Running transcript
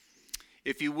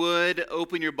If you would,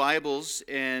 open your Bibles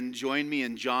and join me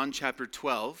in John chapter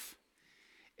 12.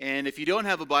 And if you don't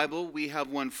have a Bible, we have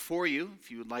one for you. If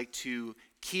you would like to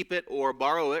keep it or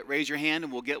borrow it, raise your hand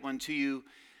and we'll get one to you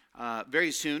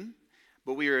very soon.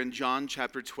 But we are in John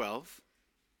chapter 12.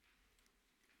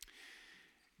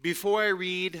 Before I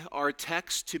read our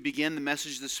text to begin the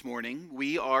message this morning,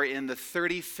 we are in the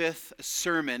 35th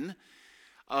sermon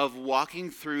of walking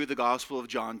through the Gospel of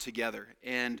John together.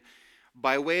 And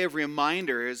by way of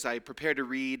reminder, as I prepare to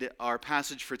read our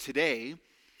passage for today,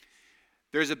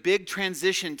 there's a big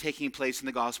transition taking place in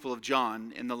the Gospel of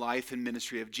John in the life and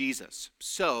ministry of Jesus.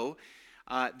 So,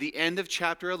 the end of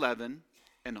chapter 11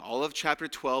 and all of chapter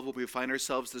 12, where we find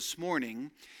ourselves this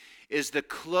morning, is the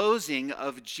closing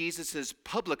of Jesus'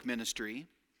 public ministry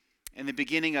and the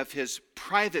beginning of his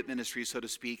private ministry, so to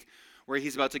speak, where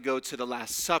he's about to go to the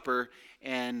Last Supper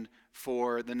and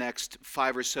for the next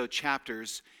 5 or so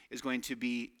chapters is going to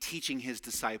be teaching his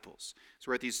disciples. So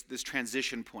we're at this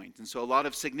transition point. And so a lot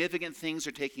of significant things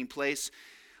are taking place.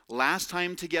 Last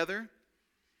time together,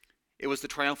 it was the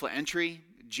triumphal entry.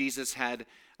 Jesus had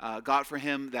got for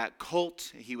him that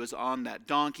colt. He was on that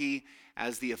donkey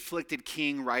as the afflicted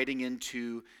king riding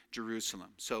into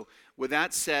Jerusalem. So with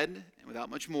that said, and without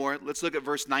much more, let's look at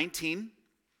verse 19.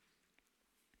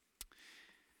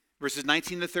 Verses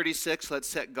 19 to 36, let's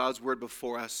set God's word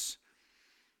before us,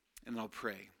 and I'll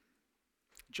pray.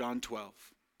 John 12.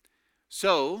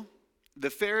 So the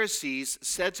Pharisees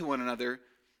said to one another,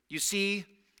 "You see,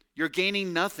 you're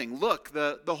gaining nothing. Look,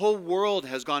 the whole world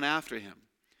has gone after him."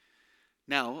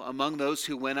 Now, among those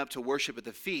who went up to worship at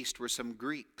the feast were some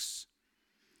Greeks.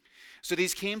 So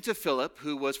these came to Philip,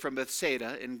 who was from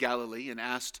Bethsaida in Galilee, and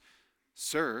asked,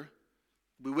 "Sir,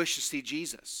 we wish to see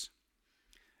Jesus."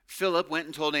 Philip went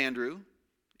and told Andrew.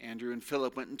 Andrew and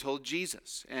Philip went and told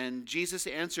Jesus. And Jesus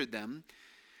answered them,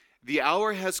 "The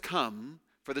hour has come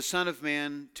for the Son of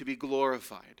Man to be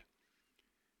glorified.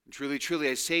 And truly, truly,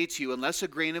 I say to you, unless a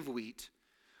grain of wheat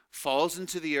falls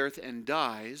into the earth and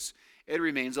dies, it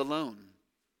remains alone.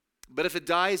 But if it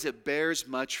dies, it bears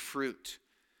much fruit.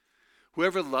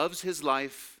 Whoever loves his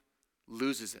life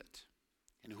loses it.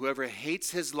 And whoever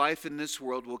hates his life in this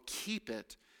world will keep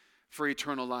it for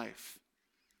eternal life.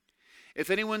 If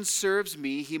anyone serves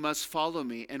me, he must follow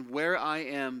me, and where I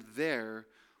am, there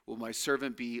will my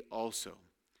servant be also.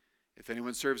 If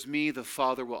anyone serves me, the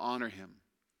Father will honor him.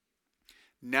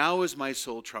 Now is my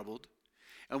soul troubled,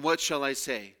 and what shall I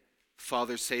say?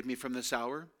 Father, save me from this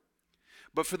hour?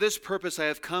 But for this purpose I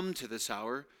have come to this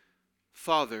hour.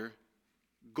 Father,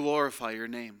 glorify your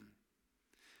name."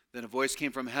 Then a voice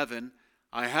came from heaven,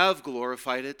 "I have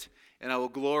glorified it, and I will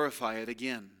glorify it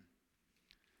again."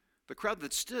 The crowd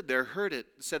that stood there heard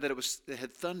it, said that it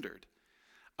had thundered.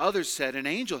 Others said, "An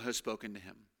angel has spoken to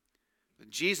him." But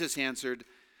Jesus answered,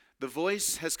 "The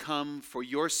voice has come for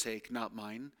your sake, not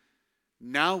mine.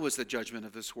 Now was the judgment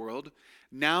of this world.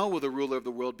 Now will the ruler of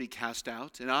the world be cast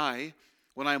out. And I,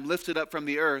 when I am lifted up from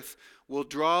the earth, will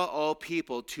draw all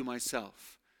people to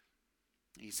myself."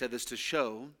 He said this to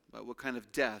show what kind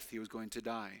of death he was going to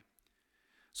die.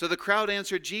 So the crowd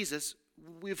answered Jesus,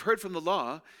 "We've heard from the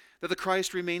law that the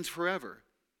Christ remains forever.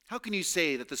 How can you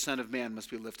say that the Son of Man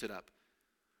must be lifted up?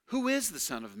 Who is the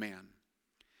Son of Man?"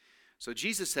 So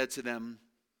Jesus said to them,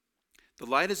 "The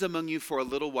light is among you for a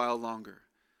little while longer.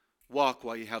 Walk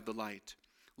while you have the light,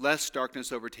 lest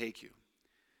darkness overtake you.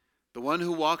 The one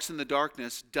who walks in the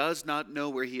darkness does not know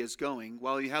where he is going.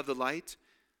 While you have the light,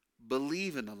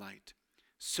 believe in the light,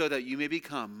 so that you may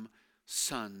become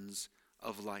sons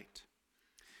of light."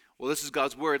 Well, this is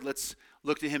God's word. Let's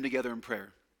look to him together in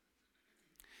prayer.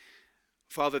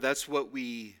 Father, that's what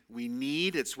we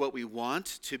need. It's what we want,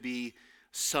 to be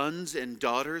sons and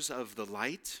daughters of the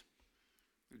light,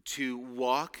 to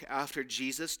walk after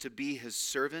Jesus, to be his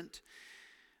servant,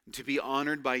 to be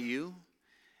honored by you.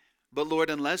 But Lord,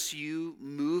 unless you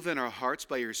move in our hearts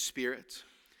by your Spirit,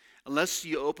 unless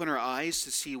you open our eyes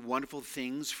to see wonderful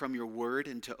things from your word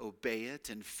and to obey it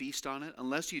and feast on it,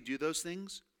 unless you do those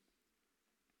things,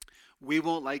 we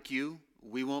won't like you,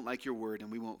 we won't like your word,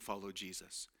 and we won't follow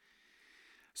Jesus.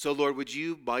 So Lord, would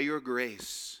you, by your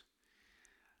grace,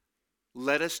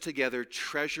 let us together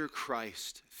treasure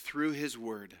Christ through his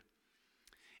word,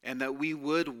 and that we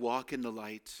would walk in the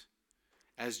light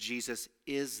as Jesus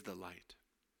is the light.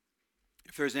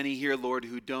 If there's any here, Lord,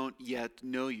 who don't yet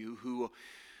know you, who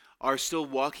are still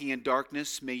walking in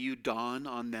darkness, may you dawn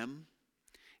on them.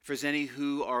 If there's any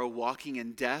who are walking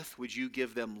in death, would you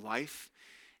give them life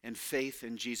and faith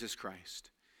in Jesus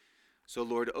Christ? So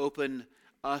Lord, open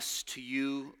us to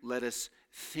you. Let us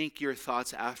think your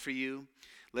thoughts after you.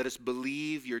 Let us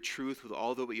believe your truth with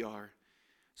all that we are.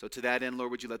 So to that end,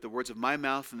 Lord, would you let the words of my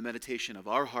mouth and the meditation of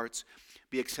our hearts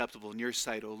be acceptable in your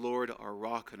sight, O Lord, our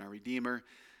rock and our redeemer.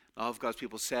 All of God's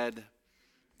people said,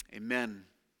 amen.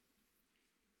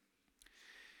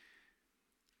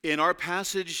 In our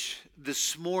passage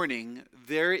this morning,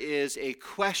 there is a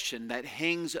question that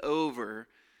hangs over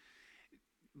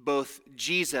both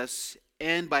Jesus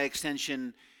and, by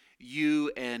extension,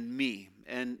 you and me.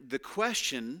 And the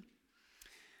question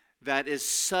that is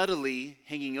subtly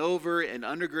hanging over and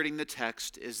undergirding the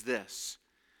text is this: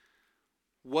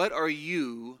 what are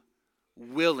you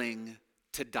willing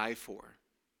to die for?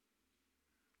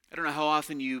 I don't know how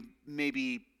often you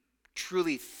maybe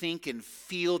truly think and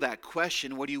feel that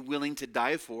question. What are you willing to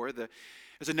die for? There's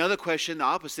another question, the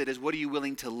opposite, is what are you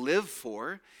willing to live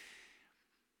for?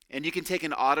 And you can take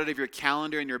an audit of your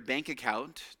calendar and your bank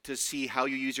account to see how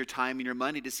you use your time and your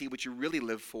money, to see what you really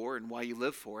live for and why you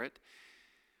live for it.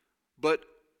 But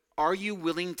are you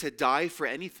willing to die for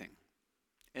anything?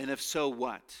 And if so,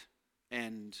 what?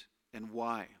 And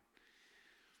why?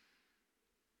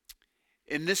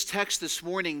 In this text this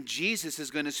morning, Jesus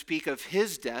is going to speak of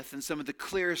his death in some of the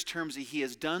clearest terms that he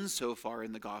has done so far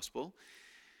in the gospel.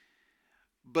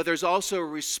 But there's also a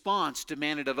response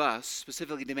demanded of us,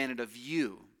 specifically demanded of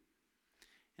you.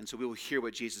 And so we will hear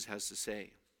what Jesus has to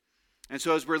say. And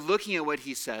so as we're looking at what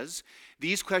he says,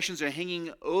 these questions are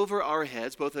hanging over our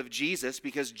heads, both of Jesus,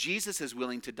 because Jesus is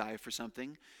willing to die for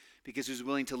something, because he's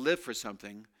willing to live for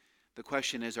something. The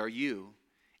question is, are you?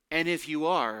 And if you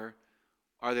are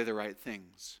they the right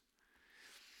things?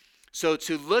 So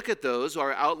to look at those,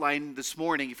 our outline this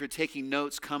morning, if you're taking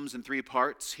notes, comes in three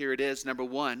parts. Here it is. Number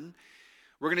one,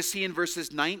 we're going to see in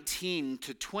verses 19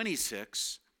 to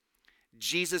 26,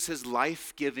 Jesus'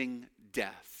 life-giving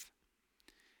death.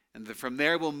 And from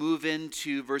there, we'll move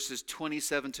into verses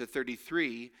 27 to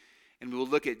 33, and we'll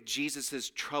look at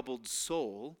Jesus' troubled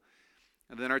soul.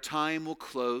 And then our time will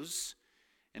close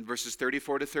in verses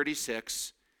 34 to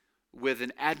 36 with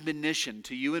an admonition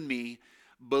to you and me: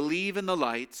 believe in the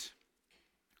light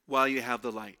while you have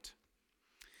the light.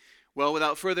 Well,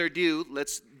 without further ado,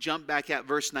 let's jump back at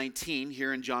verse 19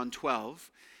 here in John 12.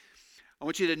 I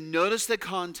want you to notice the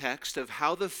context of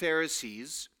how the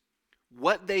Pharisees,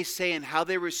 what they say and how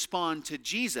they respond to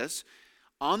Jesus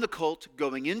on the colt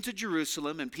going into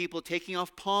Jerusalem and people taking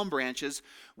off palm branches,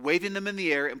 waving them in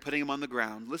the air and putting them on the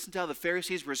ground. Listen to how the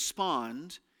Pharisees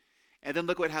respond, and then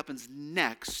look what happens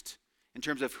next in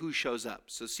terms of who shows up.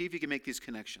 So see if you can make these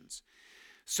connections.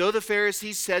 So the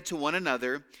Pharisees said to one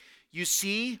another, "You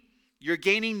see, you're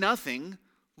gaining nothing.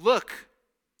 Look,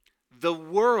 the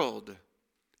world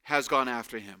has gone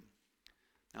after him."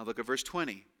 Now look at verse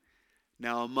 20.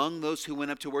 Now among those who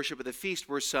went up to worship at the feast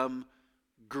were some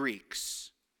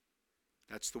Greeks.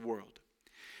 That's the world.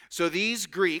 So these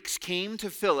Greeks came to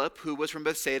Philip, who was from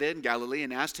Bethsaida in Galilee,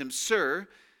 and asked him, "Sir,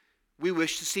 we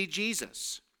wish to see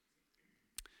Jesus."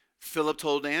 Philip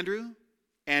told Andrew.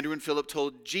 Andrew and Philip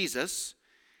told Jesus,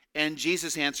 and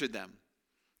Jesus answered them.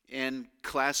 In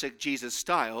classic Jesus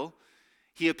style,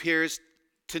 he appears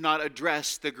to not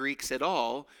address the Greeks at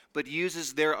all, but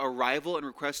uses their arrival and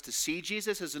request to see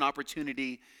Jesus as an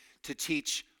opportunity to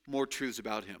teach more truths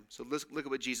about him. So let's look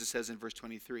at what Jesus says in verse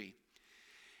 23.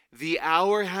 "The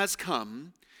hour has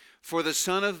come for the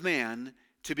Son of Man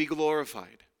to be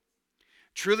glorified.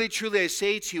 Truly, truly, I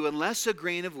say to you, unless a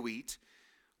grain of wheat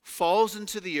falls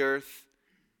into the earth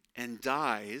and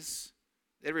dies,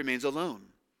 it remains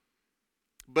alone.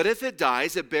 But if it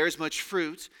dies, it bears much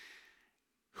fruit.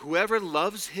 Whoever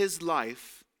loves his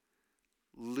life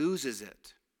loses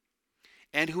it.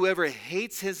 And whoever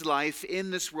hates his life in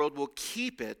this world will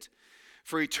keep it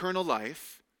for eternal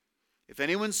life. If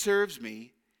anyone serves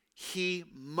me, he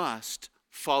must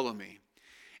follow me.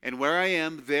 And where I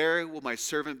am, there will my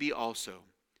servant be also.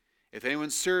 If anyone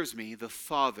serves me, the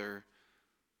Father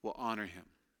will honor him."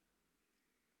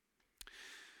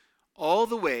 All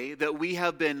the way that we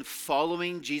have been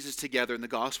following Jesus together in the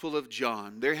Gospel of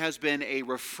John, there has been a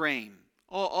refrain,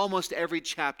 almost every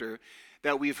chapter,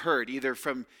 that we've heard, either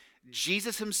from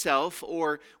Jesus himself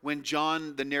or when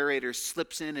John, the narrator,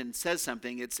 slips in and says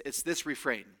something, it's this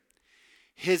refrain: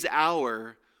 "His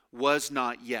hour was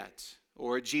not yet."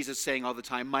 Or Jesus saying all the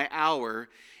time, "My hour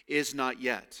is not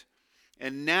yet."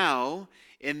 And now,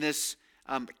 in this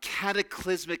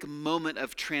cataclysmic moment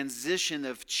of transition,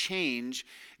 of change,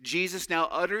 Jesus now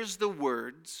utters the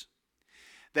words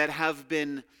that have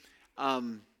been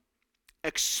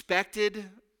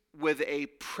expected with a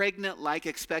pregnant-like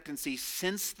expectancy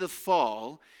since the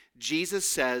fall. Jesus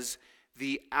says,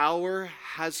 "The hour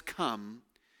has come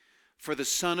for the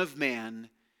Son of Man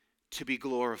to be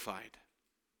glorified."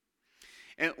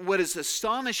 And what is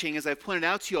astonishing, as I've pointed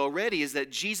out to you already, is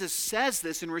that Jesus says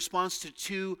this in response to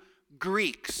two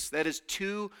Greeks, that is,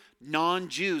 two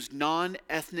non-Jews,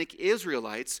 non-ethnic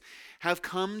Israelites, have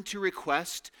come to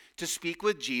request to speak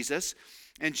with Jesus,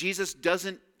 and Jesus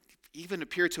doesn't even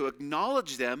appear to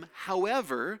acknowledge them.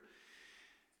 However,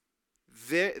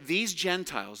 these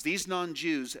Gentiles, these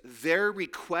non-Jews, their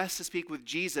request to speak with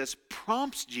Jesus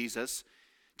prompts Jesus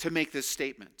to make this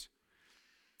statement.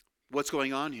 What's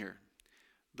going on here?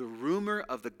 The rumor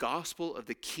of the gospel of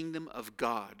the kingdom of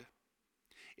God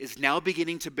is now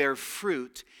beginning to bear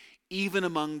fruit even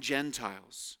among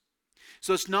Gentiles.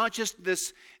 So it's not just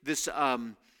this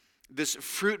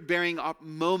fruit-bearing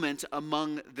moment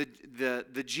among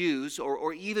the Jews,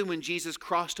 or even when Jesus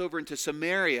crossed over into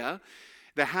Samaria,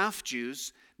 the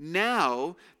half-Jews.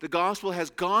 Now the gospel has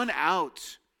gone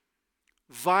out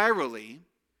virally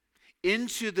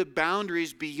into the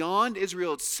boundaries beyond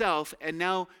Israel itself, and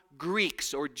now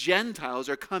Greeks or Gentiles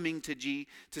are coming to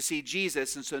see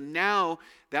Jesus. And so now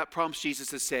that prompts Jesus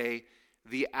to say,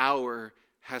 the hour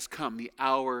has come. The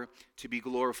hour to be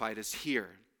glorified is here.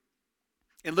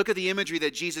 And look at the imagery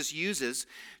that Jesus uses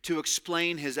to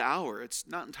explain his hour. It's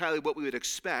not entirely what we would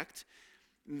expect.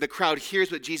 The crowd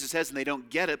hears what Jesus says and they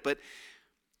don't get it, but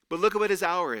look at what his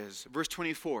hour is. Verse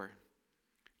 24.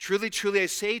 Truly, truly, I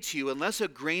say to you, unless a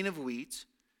grain of wheat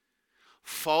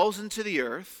falls into the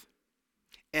earth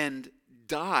and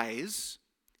dies,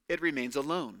 it remains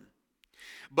alone.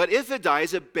 But if it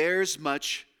dies, it bears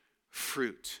much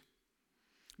fruit.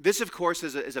 This, of course,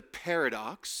 is a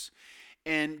paradox,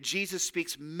 and Jesus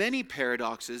speaks many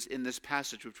paradoxes in this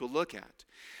passage, which we'll look at.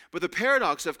 But the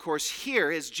paradox, of course,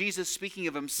 here is Jesus speaking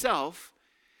of himself,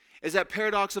 is that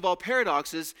paradox of all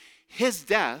paradoxes, his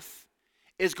death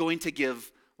is going to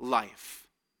give life.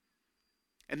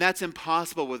 And that's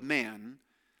impossible with man,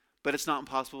 but it's not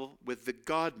impossible with the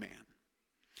God-man.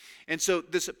 And so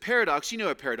this paradox, you know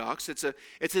a paradox, it's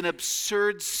an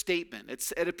absurd statement.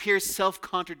 It appears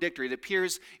self-contradictory. It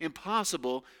appears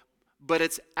impossible, but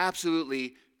it's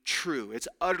absolutely true. It's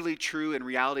utterly true in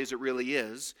reality as it really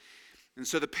is. And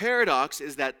so the paradox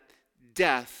is that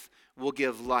death will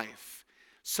give life.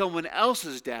 Someone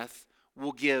else's death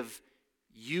will give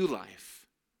you life.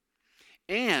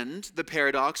 And the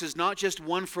paradox is not just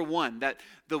one for one, that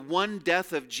the one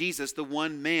death of Jesus, the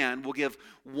one man, will give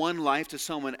one life to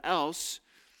someone else.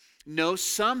 No,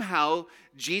 somehow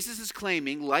Jesus is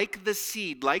claiming, like the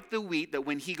seed, like the wheat, that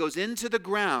when he goes into the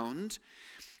ground,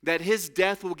 that his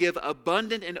death will give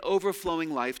abundant and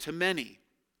overflowing life to many.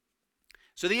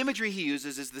 So the imagery he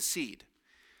uses is the seed.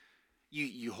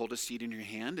 You hold a seed in your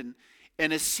hand,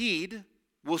 and a seed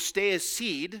will stay a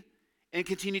seed and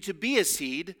continue to be a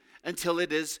seed until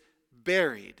it is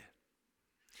buried.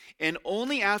 And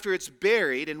only after it's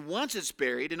buried, and once it's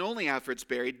buried, and only after it's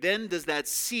buried, then does that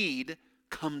seed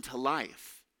come to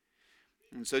life.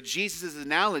 And so Jesus'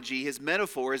 analogy, his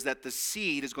metaphor, is that the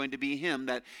seed is going to be him,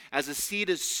 that as a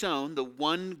seed is sown, the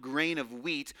one grain of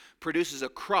wheat produces a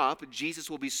crop.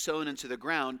 Jesus will be sown into the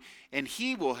ground, and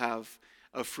he will have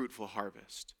a fruitful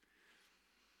harvest.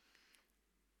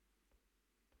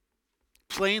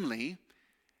 Plainly,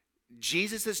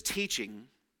 Jesus is teaching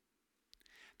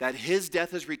that his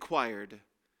death is required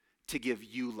to give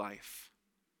you life.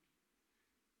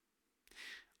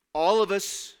 All of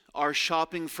us are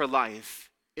shopping for life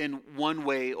in one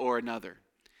way or another.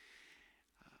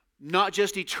 Not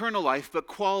just eternal life, but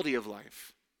quality of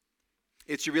life.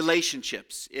 It's your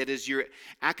relationships. It is your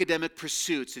academic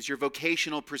pursuits. It's your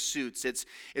vocational pursuits. It's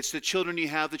the children you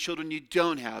have, the children you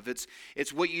don't have. It's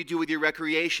what you do with your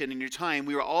recreation and your time.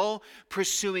 We are all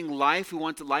pursuing life. We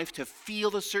want life to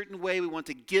feel a certain way. We want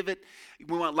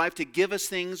life to give us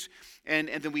things. And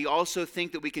then we also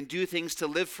think that we can do things to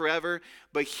live forever.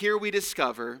 But here we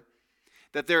discover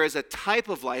that there is a type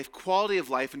of life, quality of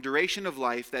life, and duration of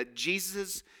life that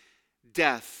Jesus'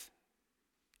 death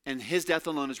and his death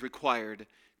alone is required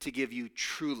to give you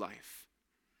true life.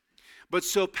 But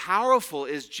so powerful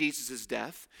is Jesus'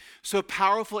 death, so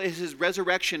powerful is his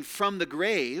resurrection from the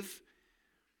grave,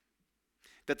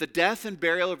 that the death and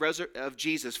burial of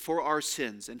Jesus for our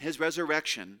sins and his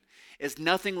resurrection is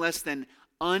nothing less than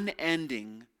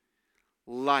unending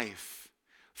life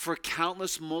for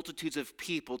countless multitudes of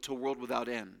people to a world without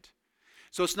end.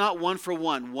 So it's not one for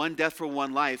one death for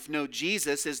one life. No,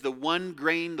 Jesus is the one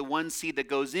grain, the one seed that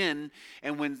goes in.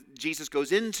 And when Jesus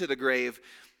goes into the grave,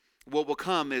 what will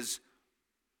come is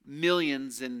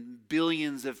millions and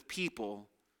billions of people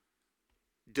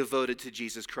devoted to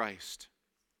Jesus Christ.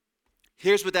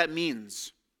 Here's what that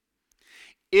means.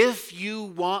 If you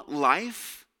want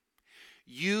life,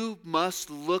 you must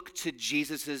look to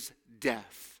Jesus'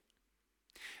 death.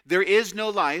 There is no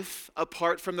life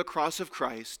apart from the cross of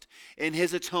Christ and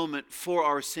his atonement for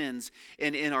our sins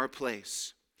and in our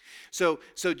place. So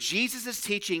Jesus is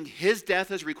teaching his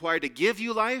death is required to give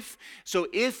you life. So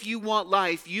if you want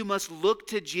life, you must look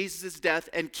to Jesus' death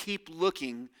and keep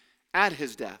looking at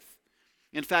his death.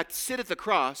 In fact, sit at the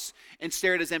cross and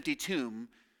stare at his empty tomb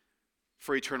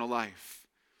for eternal life.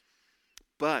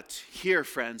 But here,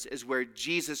 friends, is where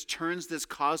Jesus turns this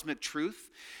cosmic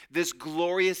truth, this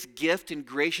glorious gift and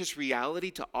gracious reality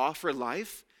to offer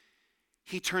life,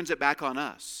 he turns it back on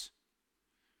us.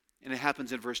 And it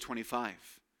happens in verse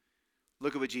 25.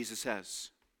 Look at what Jesus says.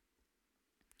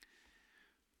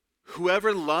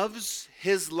 Whoever loves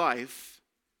his life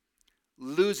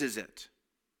loses it.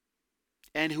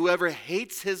 And whoever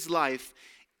hates his life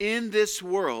in this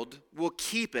world will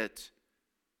keep it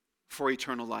for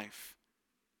eternal life.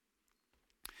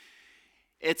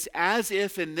 It's as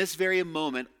if in this very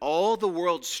moment, all the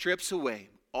world strips away,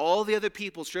 all the other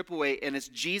people strip away, and it's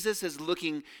Jesus is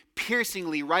looking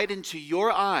piercingly right into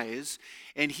your eyes,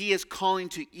 and he is calling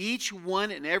to each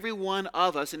one and every one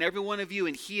of us and every one of you,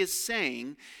 and he is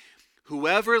saying,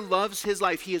 whoever loves his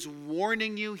life, he is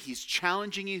warning you, he's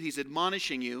challenging you, he's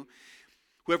admonishing you.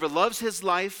 Whoever loves his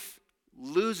life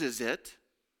loses it,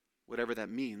 whatever that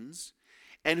means,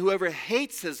 and whoever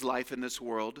hates his life in this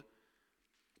world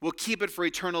will keep it for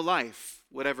eternal life,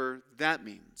 whatever that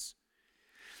means.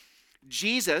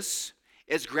 Jesus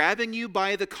is grabbing you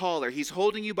by the collar. He's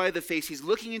holding you by the face. He's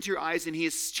looking into your eyes, and he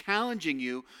is challenging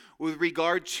you with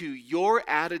regard to your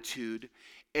attitude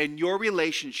and your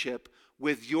relationship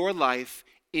with your life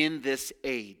in this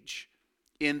age,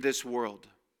 in this world.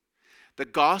 The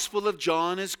Gospel of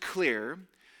John is clear.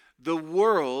 The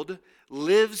world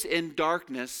lives in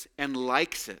darkness and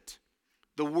likes it.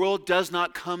 The world does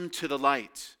not come to the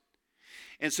light.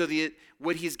 And so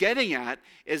what he's getting at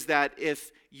is that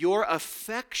if your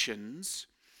affections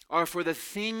are for the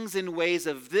things and ways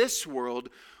of this world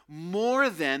more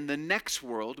than the next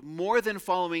world, more than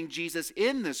following Jesus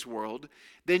in this world,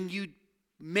 then you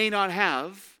may not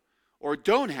have or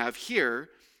don't have here,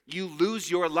 you lose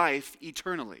your life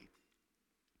eternally.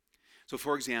 So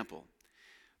for example,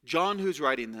 John, who's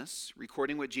writing this,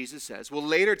 recording what Jesus says, will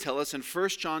later tell us in 1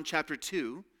 John chapter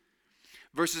 2,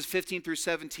 verses 15 through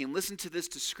 17, listen to this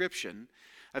description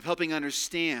of helping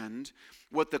understand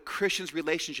what the Christian's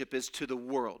relationship is to the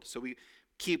world. So we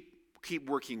keep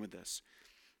working with this.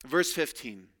 Verse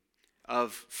 15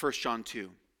 of 1 John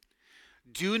 2.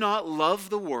 Do not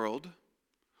love the world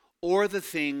or the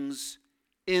things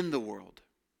in the world.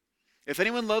 If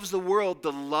anyone loves the world,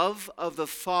 the love of the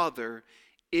Father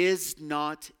is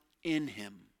not in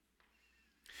him.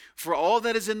 For all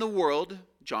that is in the world,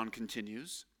 John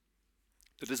continues,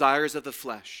 the desires of the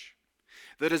flesh,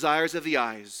 the desires of the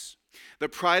eyes, the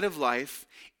pride of life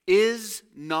is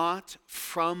not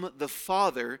from the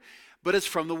Father, but is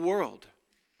from the world.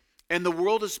 And the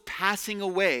world is passing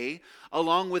away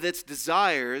along with its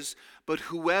desires, but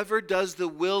whoever does the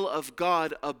will of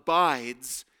God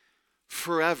abides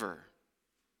forever.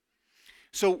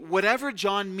 So whatever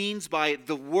John means by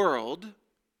the world,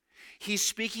 he's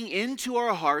speaking into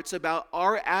our hearts about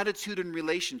our attitude and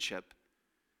relationship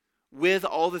with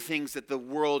all the things that the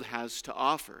world has to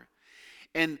offer.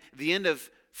 And the end of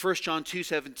 1 John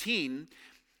 2:17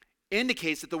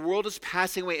 indicates that the world is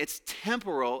passing away. It's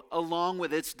temporal along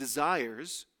with its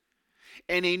desires.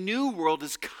 And a new world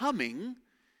is coming,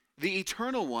 the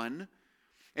eternal one.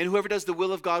 And whoever does the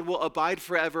will of God will abide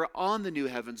forever on the new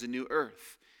heavens and new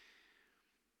earth.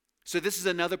 So this is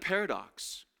another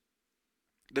paradox.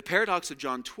 The paradox of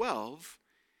John 12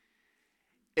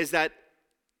 is that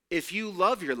if you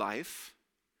love your life,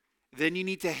 then you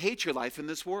need to hate your life in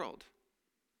this world.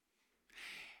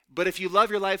 But if you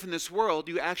love your life in this world,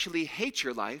 you actually hate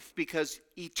your life because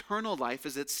eternal life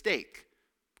is at stake.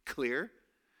 Clear?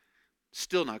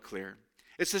 Still not clear.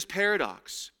 It's this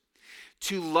paradox.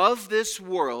 To love this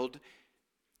world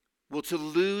will to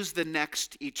lose the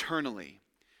next eternally.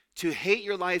 To hate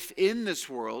your life in this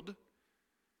world,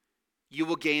 you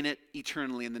will gain it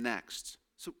eternally in the next.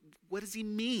 So what does he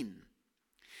mean?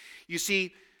 You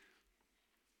see,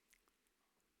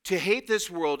 to hate this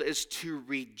world is to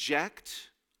reject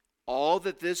all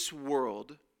that this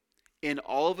world, in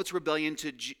all of its rebellion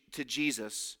to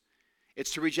Jesus,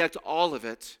 it's to reject all of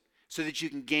it so that you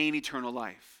can gain eternal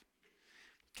life.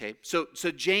 Okay, so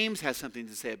James has something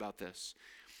to say about this.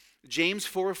 James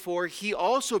 4:4, he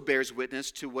also bears witness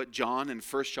to what John and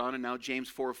 1 John and now James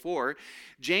 4:4.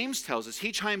 James tells us,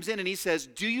 he chimes in and he says,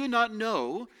 do you not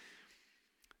know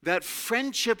that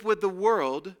friendship with the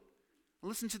world,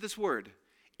 listen to this word,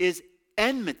 is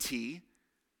enmity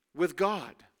with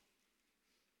God?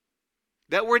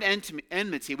 That word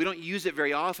enmity, we don't use it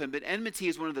very often, but enmity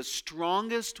is one of the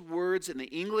strongest words in the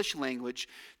English language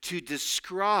to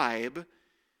describe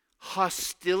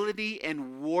hostility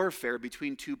and warfare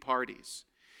between two parties.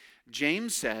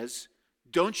 James says,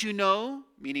 don't you know,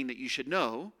 meaning that you should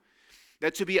know,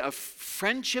 that to be a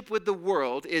friendship with the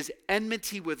world is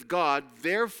enmity with God.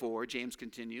 Therefore, James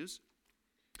continues,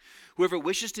 whoever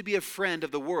wishes to be a friend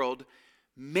of the world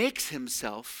makes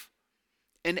himself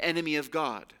an enemy of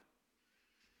God.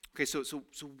 Okay, so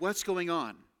what's going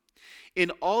on? In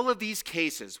all of these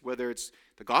cases, whether it's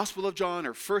the Gospel of John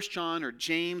or 1 John or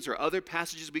James or other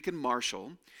passages we can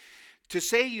marshal, to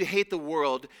say you hate the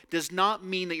world does not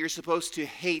mean that you're supposed to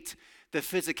hate the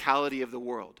physicality of the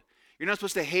world. You're not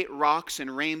supposed to hate rocks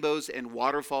and rainbows and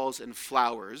waterfalls and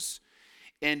flowers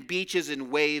and beaches and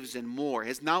waves and more.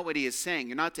 It's not what he is saying.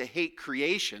 You're not to hate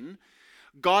creation.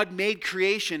 God made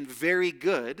creation very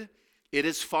good. It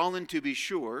has fallen, to be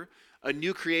sure. A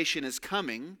new creation is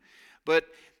coming. But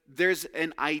there's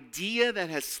an idea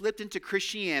that has slipped into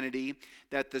Christianity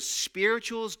that the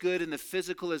spiritual is good and the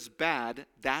physical is bad.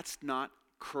 That's not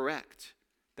correct.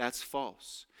 That's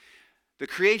false. The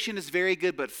creation is very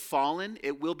good, but fallen.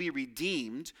 It will be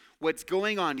redeemed. What's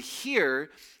going on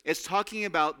here is talking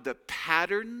about the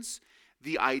patterns,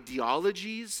 the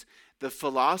ideologies, the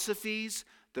philosophies,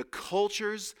 the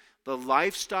cultures, the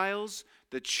lifestyles,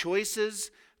 the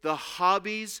choices, the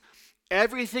hobbies,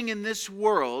 everything in this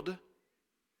world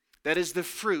that is the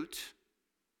fruit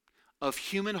of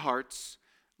human hearts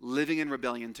living in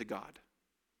rebellion to God.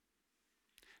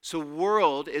 So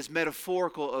world is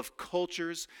metaphorical of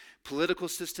cultures, political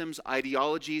systems,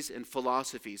 ideologies, and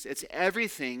philosophies. It's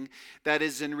everything that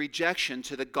is in rejection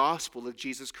to the gospel of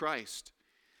Jesus Christ.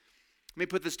 Let me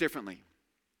put this differently.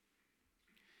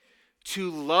 To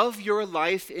love your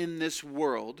life in this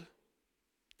world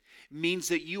means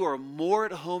that you are more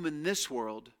at home in this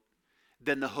world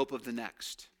than the hope of the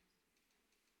next.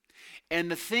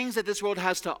 And the things that this world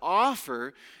has to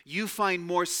offer, you find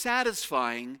more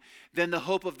satisfying than the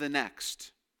hope of the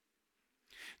next.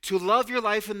 To love your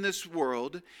life in this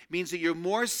world means that you're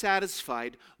more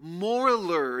satisfied, more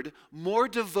allured, more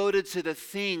devoted to the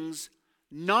things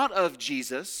not of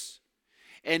Jesus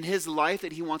and his life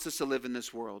that he wants us to live in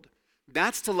this world.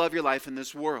 That's to love your life in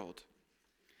this world.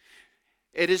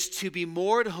 It is to be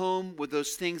more at home with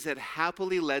those things that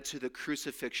happily led to the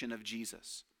crucifixion of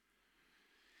Jesus.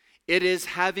 It is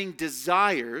having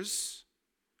desires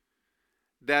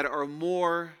that are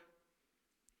more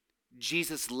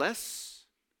Jesus-less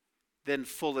than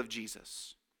full of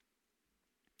Jesus.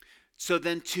 So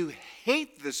then to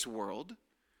hate this world,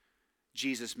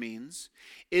 Jesus means,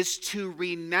 is to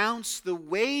renounce the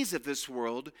ways of this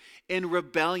world in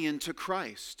rebellion to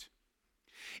Christ.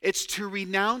 It's to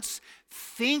renounce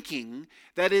thinking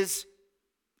that is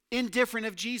indifferent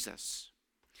of Jesus.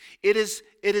 It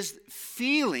is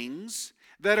feelings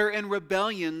that are in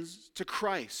rebellion to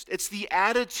Christ. It's the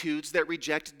attitudes that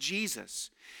reject Jesus.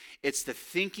 It's the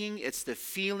thinking, it's the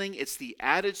feeling, it's the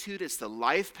attitude, it's the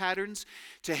life patterns.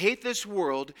 To hate this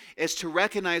world is to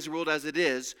recognize the world as it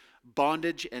is,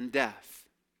 bondage and death.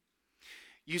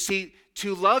 You see,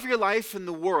 to love your life in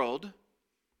the world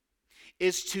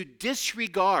is to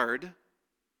disregard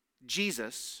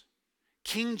Jesus,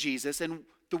 King Jesus, and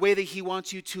the way that he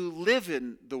wants you to live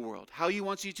in the world, how he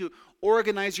wants you to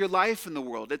organize your life in the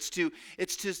world. It's to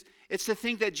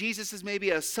think that Jesus is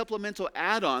maybe a supplemental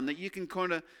add-on that you can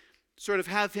kind of sort of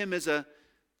have him as an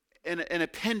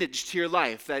appendage to your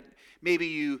life, that maybe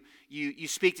you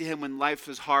speak to him when life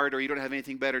is hard or you don't have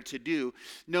anything better to do.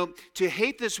 No, to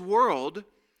hate this world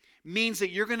means that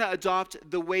you're going to adopt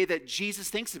the way that Jesus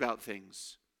thinks about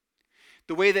things,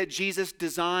 the way that Jesus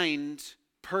designed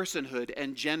personhood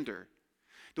and gender,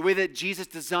 the way that Jesus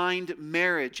designed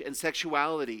marriage and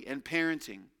sexuality and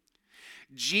parenting.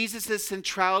 Jesus'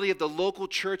 centrality of the local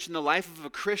church in the life of a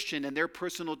Christian and their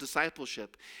personal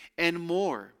discipleship, and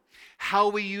more. How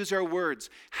we use our words,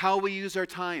 how we use our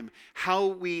time, how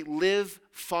we live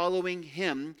following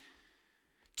him.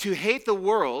 To hate the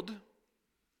world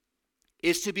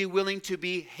is to be willing to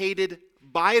be hated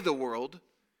by the world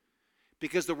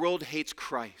because the world hates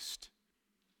Christ.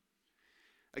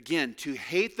 Again, to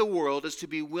hate the world is to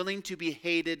be willing to be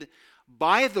hated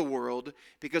by the world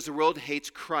because the world hates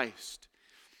Christ.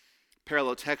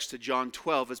 Parallel text to John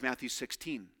 12 is Matthew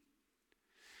 16.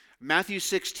 Matthew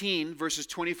 16, verses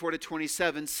 24 to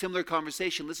 27, similar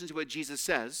conversation. Listen to what Jesus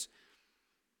says.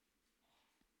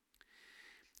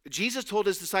 Jesus told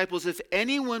his disciples, if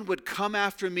anyone would come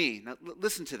after me, now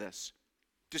listen to this.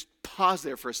 Just pause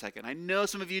there for a second. I know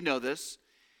some of you know this,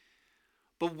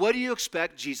 But what do you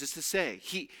expect Jesus to say?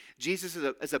 Jesus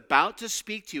is about to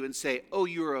speak to you and say, oh,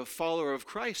 you're a follower of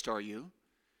Christ, are you?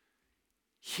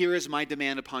 Here is my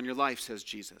demand upon your life, says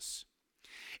Jesus.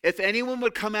 If anyone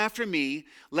would come after me,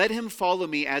 let him follow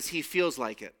me as he feels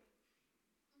like it.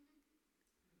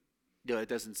 No, it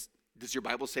doesn't. Does your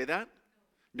Bible say that?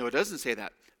 No, it doesn't say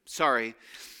that. Sorry.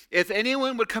 If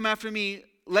anyone would come after me,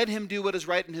 let him do what is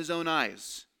right in his own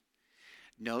eyes.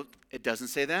 No, it doesn't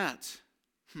say that.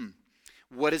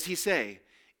 What does he say?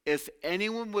 If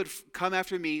anyone would come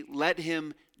after me, let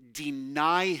him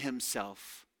deny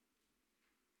himself,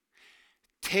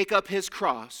 take up his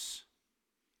cross,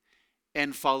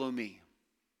 and follow me.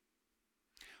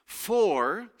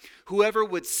 For whoever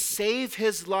would save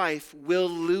his life will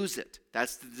lose it.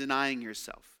 That's the denying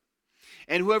yourself.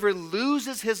 And whoever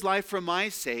loses his life for my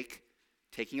sake,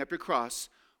 taking up your cross,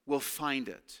 will find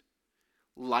it.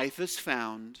 Life is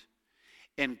found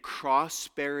in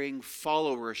cross-bearing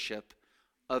followership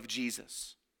of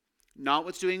Jesus. Not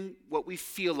what's doing what we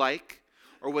feel like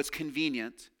or what's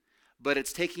convenient, but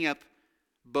it's taking up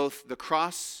both the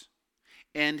cross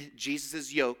and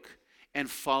Jesus' yoke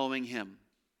and following him.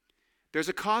 There's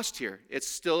a cost here. I'm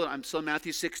still in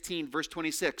Matthew 16, verse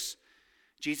 26.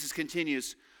 Jesus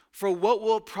continues, for what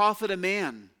will it profit a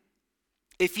man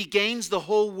if he gains the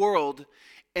whole world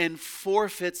and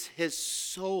forfeits his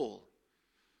soul?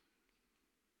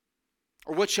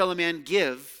 Or what shall a man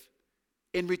give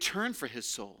in return for his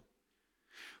soul?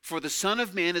 For the Son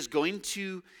of Man is going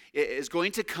to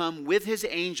come with his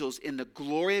angels in the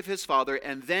glory of his Father,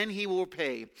 and then he will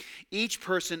pay each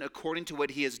person according to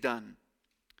what he has done.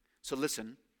 So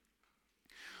listen,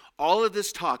 all of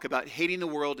this talk about hating the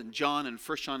world in John and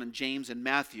 1 John and James and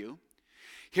Matthew,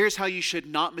 here's how you should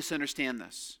not misunderstand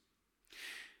this.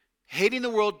 Hating the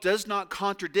world does not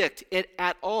contradict it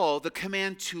at all the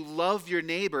command to love your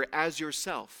neighbor as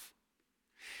yourself.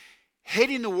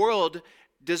 Hating the world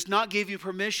does not give you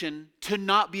permission to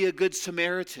not be a good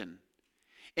Samaritan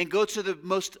and go to the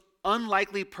most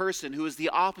unlikely person who is the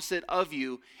opposite of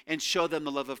you and show them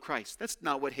the love of Christ. That's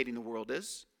not what hating the world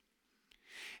is.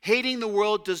 Hating the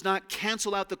world does not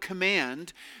cancel out the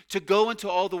command to go into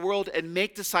all the world and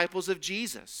make disciples of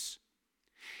Jesus.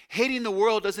 Hating the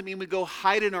world doesn't mean we go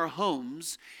hide in our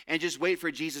homes and just wait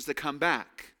for Jesus to come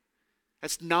back.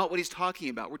 That's not what he's talking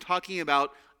about. We're talking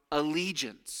about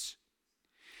allegiance.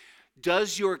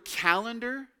 Does your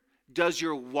calendar, does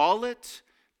your wallet,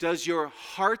 does your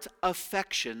heart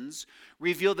affections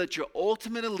reveal that your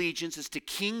ultimate allegiance is to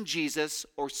King Jesus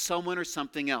or someone or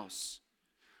something else?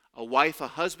 A wife, a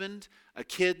husband, a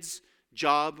kids,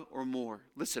 job, or more.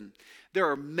 Listen, there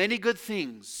are many good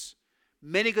things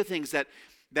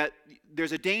that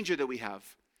there's a danger that we have.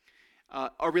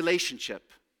 A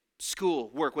relationship, school,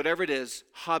 work, whatever it is,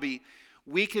 hobby,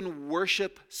 we can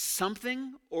worship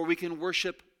something or we can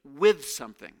worship with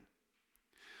something.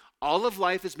 All of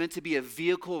life is meant to be a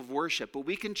vehicle of worship, but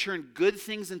we can turn good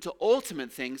things into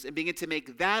ultimate things and begin to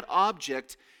make that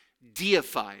object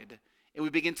deified. And we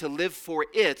begin to live for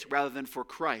it rather than for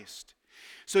Christ.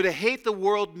 So to hate the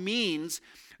world means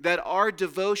that our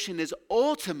devotion is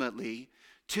ultimately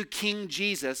to King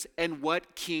Jesus and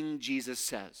what King Jesus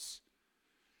says.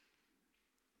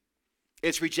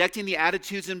 It's rejecting the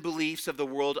attitudes and beliefs of the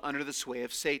world under the sway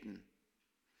of Satan.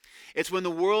 It's when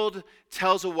the world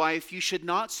tells a wife, you should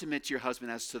not submit to your husband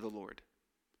as to the Lord.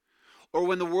 Or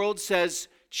when the world says,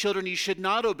 children, you should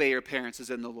not obey your parents as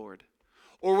in the Lord.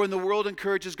 Or when the world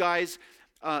encourages guys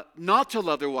not to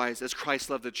love their wives as Christ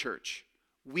loved the church.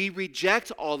 We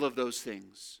reject all of those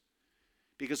things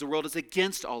because the world is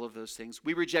against all of those things.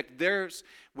 We reject theirs,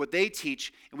 what they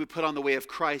teach, and we put on the way of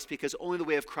Christ because only the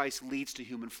way of Christ leads to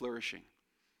human flourishing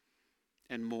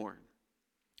and more.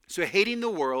 So hating the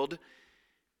world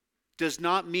does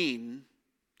not mean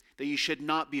that you should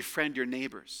not befriend your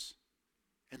neighbors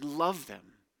and love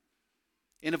them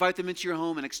and invite them into your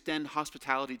home and extend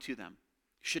hospitality to them.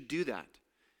 You should do that.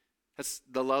 That's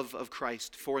the love of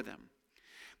Christ for them.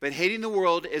 But hating the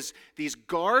world is these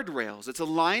guardrails. It's a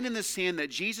line in the sand that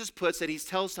Jesus puts that he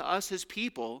tells to us, his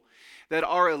people, that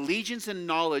our allegiance and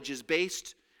knowledge is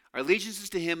based, our allegiance is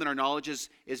to him and our knowledge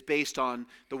is based on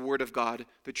the word of God,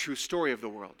 the true story of the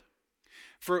world.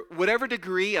 For whatever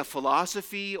degree a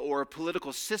philosophy or a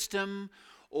political system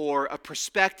or a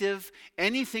perspective,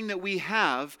 anything that we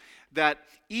have that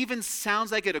even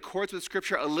sounds like it accords with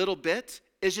Scripture a little bit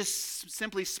is just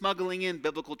simply smuggling in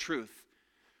biblical truth.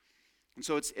 And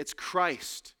so it's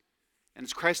Christ, and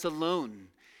it's Christ alone,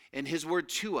 and his word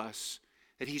to us,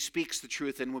 that he speaks the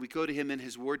truth. And when we go to him and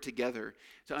his word together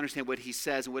to understand what he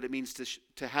says and what it means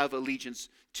to have allegiance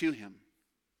to him.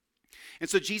 And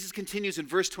so Jesus continues in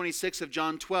verse 26 of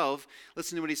John 12.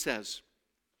 Listen to what he says.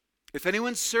 If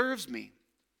anyone serves me,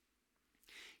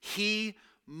 he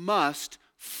must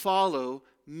follow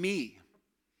me.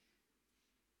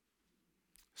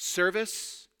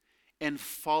 Service and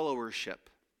followership,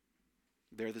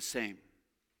 they're the same.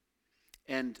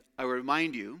 And I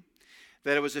remind you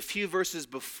that it was a few verses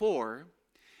before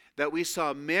that we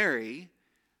saw Mary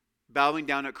bowing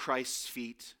down at Christ's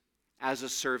feet as a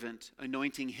servant,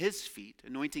 anointing his feet,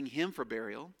 anointing him for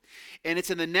burial. And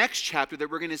it's in the next chapter that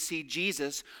we're going to see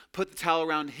Jesus put the towel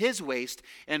around his waist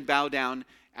and bow down,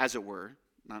 as it were,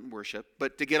 not in worship,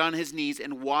 but to get on his knees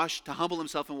and to humble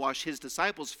himself and wash his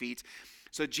disciples' feet.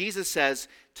 So Jesus says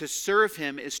to serve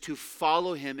him is to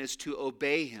follow him, is to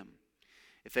obey him.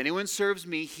 If anyone serves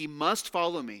me, he must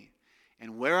follow me.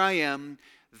 And where I am,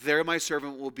 there my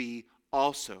servant will be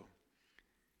also.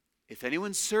 If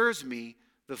anyone serves me,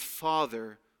 the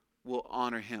Father will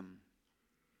honor him.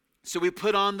 So we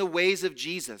put on the ways of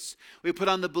Jesus. We put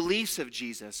on the beliefs of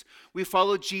Jesus. We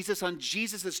follow Jesus on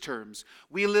Jesus' terms.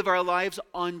 We live our lives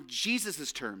on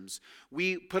Jesus' terms.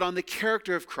 We put on the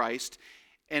character of Christ,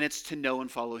 and it's to know and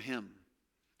follow him.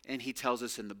 And he tells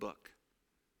us in the book.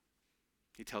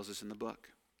 He tells us in the book.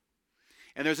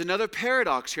 And there's another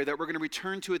paradox here that we're going to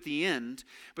return to at the end.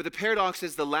 But the paradox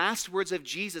is the last words of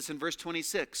Jesus in verse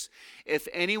 26. If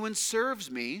anyone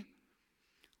serves me,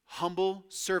 humble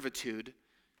servitude,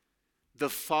 the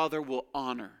Father will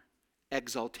honor,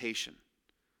 exaltation.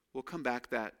 We'll come back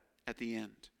to that at the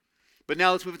end. But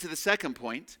now let's move to the second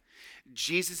point.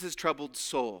 Jesus' troubled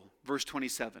soul, verse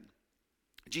 27.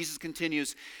 Jesus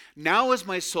continues, now is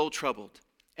my soul troubled,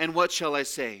 and what shall I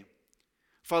say?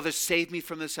 Father, save me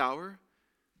from this hour.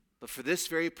 But for this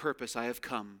very purpose I have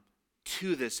come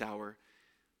to this hour.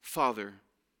 Father,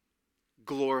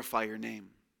 glorify your name.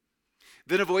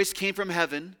 Then a voice came from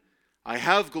heaven. I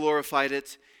have glorified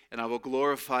it, and I will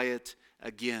glorify it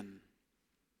again.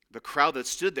 The crowd that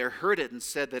stood there heard it and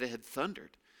said that it had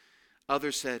thundered.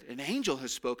 Others said, an angel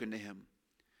has spoken to him.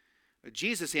 But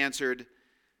Jesus answered,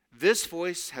 this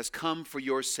voice has come for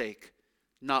your sake,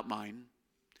 not mine.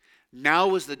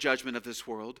 Now is the judgment of this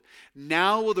world.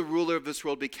 Now will the ruler of this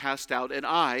world be cast out. And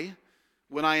I,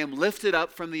 when I am lifted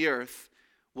up from the earth,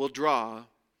 will draw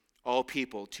all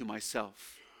people to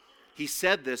myself. He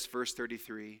said this, verse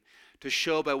 33, to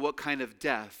show by what kind of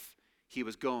death he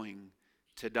was going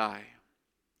to die.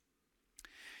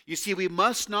 You see, we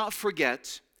must not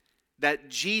forget that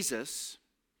Jesus,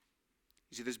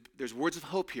 you see, there's words of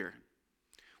hope here.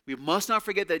 We must not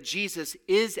forget that Jesus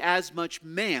is as much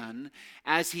man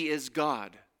as he is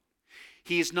God.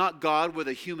 He is not God with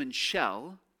a human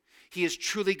shell. He is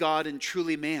truly God and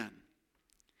truly man.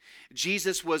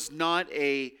 Jesus was not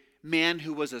a man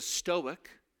who was a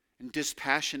stoic and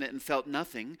dispassionate and felt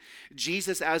nothing.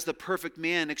 Jesus, as the perfect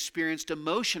man, experienced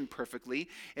emotion perfectly,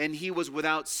 and he was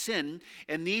without sin.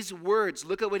 And these words,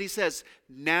 look at what he says,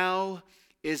 now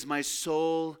is my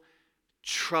soul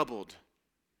troubled.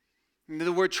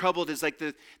 The word troubled is like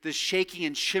the shaking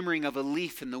and shimmering of a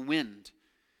leaf in the wind.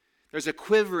 There's a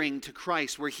quivering to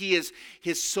Christ where his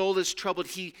soul is troubled.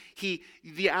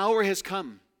 The hour has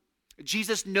come.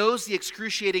 Jesus knows the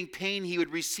excruciating pain he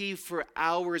would receive for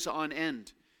hours on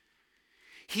end.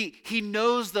 He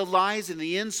knows the lies and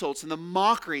the insults and the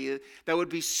mockery that would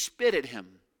be spit at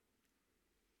him.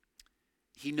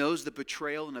 He knows the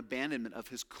betrayal and abandonment of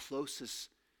his closest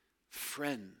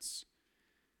friends.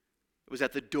 It was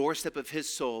at the doorstep of his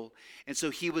soul, and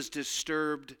so he was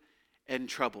disturbed and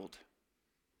troubled.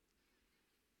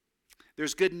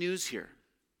 There's good news here.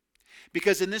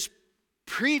 Because in this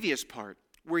previous part,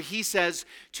 where he says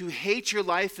to hate your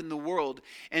life in the world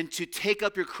and to take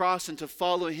up your cross and to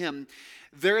follow him,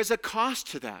 there is a cost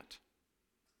to that.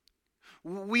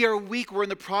 We are weak. We're in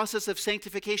the process of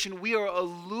sanctification. We are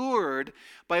allured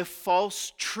by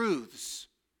false truths.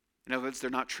 In other words, they're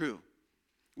not true.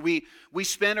 We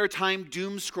spend our time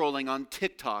doom scrolling on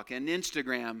TikTok and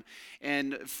Instagram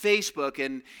and Facebook,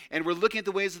 and we're looking at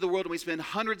the ways of the world, and we spend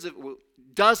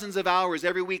dozens of hours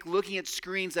every week looking at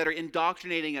screens that are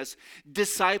indoctrinating us,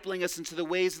 discipling us into the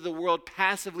ways of the world,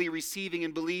 passively receiving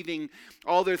and believing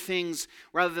all their things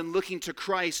rather than looking to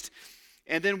Christ.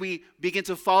 And then we begin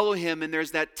to follow him, and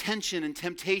there's that tension and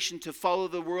temptation to follow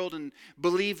the world and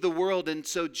believe the world. And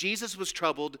so Jesus was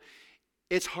troubled.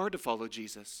 It's hard to follow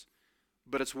Jesus,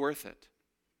 but it's worth it.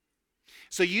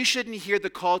 So you shouldn't hear the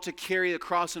call to carry the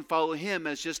cross and follow him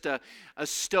as just a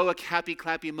stoic, happy,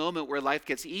 clappy moment where life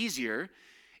gets easier.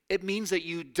 It means that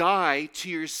you die to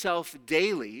yourself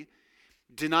daily,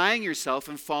 denying yourself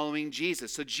and following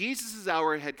Jesus. So Jesus'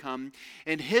 hour had come,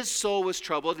 and his soul was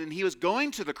troubled, and he was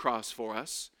going to the cross for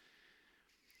us.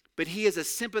 but he is a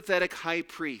sympathetic high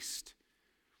priest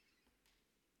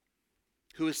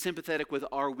who is sympathetic with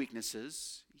our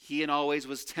weaknesses. He in all ways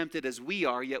was tempted as we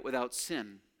are, yet without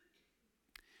sin.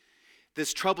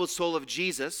 This troubled soul of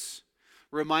Jesus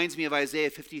reminds me of Isaiah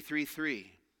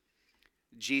 53:3.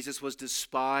 Jesus was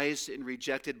despised and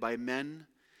rejected by men,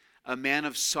 a man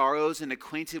of sorrows and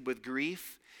acquainted with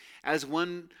grief, as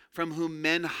one from whom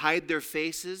men hide their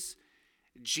faces.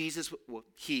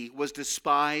 He was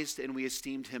despised and we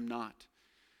esteemed him not.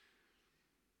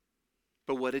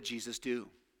 But what did Jesus do?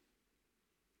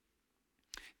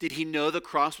 Did he know the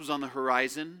cross was on the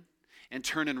horizon and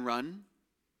turn and run?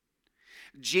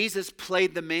 Jesus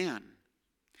played the man.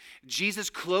 Jesus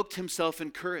cloaked himself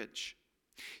in courage.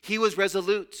 He was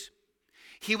resolute.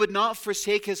 He would not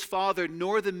forsake his Father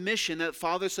nor the mission that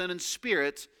Father, Son, and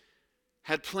Spirit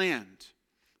had planned.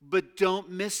 But don't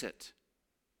miss it.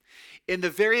 In the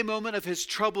very moment of his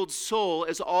troubled soul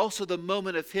is also the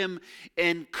moment of him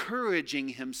encouraging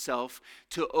himself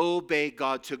to obey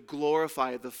God, to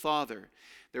glorify the Father.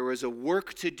 There was a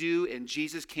work to do, and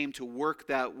Jesus came to work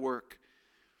that work.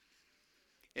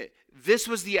 This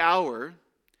was the hour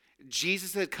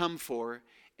Jesus had come for,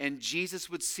 and Jesus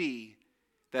would see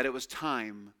that it was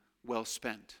time well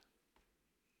spent.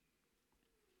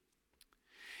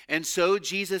 And so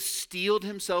Jesus steeled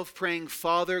himself praying,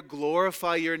 "Father,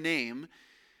 glorify your name."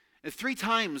 And 3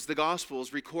 times the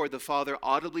Gospels record the Father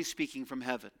audibly speaking from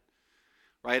heaven.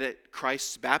 Right at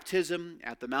Christ's baptism,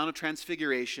 at the Mount of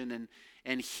Transfiguration,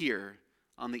 and here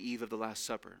on the eve of the Last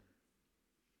Supper.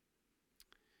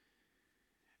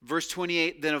 Verse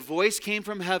 28, then a voice came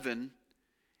from heaven,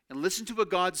 and listen to what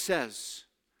God says.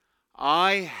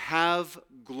 I have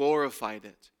glorified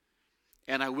it,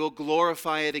 and I will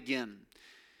glorify it again.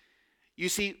 You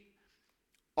see,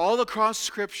 all across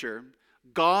Scripture,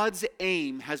 God's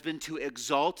aim has been to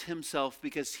exalt himself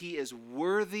because he is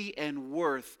worthy and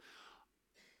worth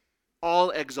all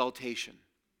exaltation.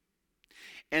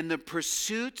 And the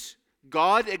pursuit,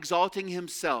 God exalting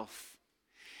himself,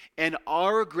 and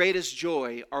our greatest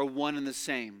joy are one and the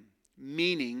same.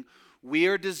 Meaning, we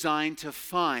are designed to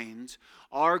find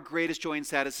our greatest joy and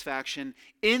satisfaction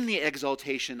in the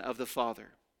exaltation of the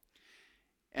Father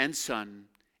and Son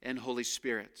and Holy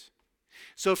Spirit.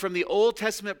 So from the Old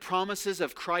Testament promises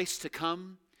of Christ to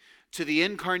come, to the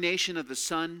incarnation of the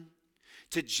Son,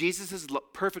 to Jesus'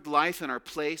 perfect life in our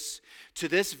place, to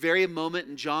this very moment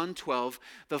in John 12,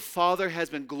 the Father has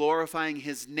been glorifying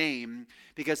his name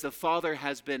because the Father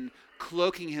has been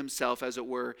cloaking himself, as it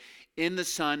were, in the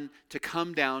Son to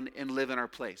come down and live in our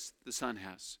place. The Son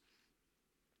has.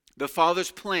 The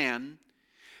Father's plan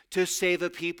to save a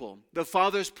people. The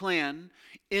Father's plan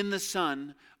in the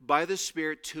Son by the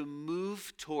Spirit to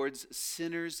move towards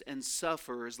sinners and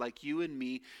sufferers like you and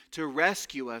me, to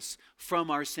rescue us from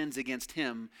our sins against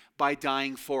him by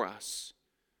dying for us.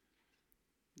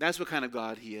 That's what kind of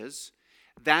God he is.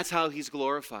 That's how he's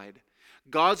glorified.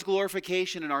 God's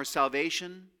glorification and our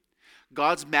salvation,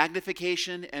 God's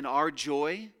magnification and our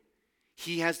joy,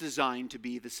 he has designed to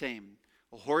be the same.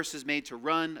 A horse is made to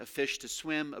run, a fish to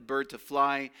swim, a bird to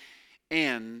fly,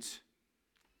 and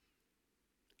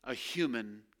a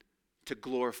human to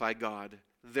glorify God,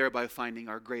 thereby finding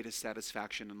our greatest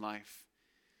satisfaction in life.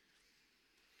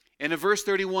 And in verse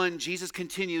 31, Jesus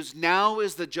continues, now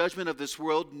is the judgment of this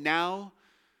world. Now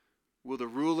will the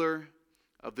ruler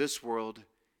of this world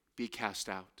be cast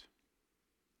out.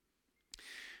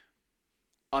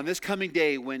 On this coming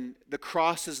day, when the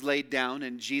cross is laid down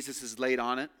and Jesus is laid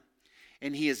on it,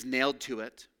 and he is nailed to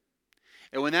it,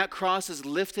 and when that cross is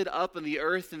lifted up in the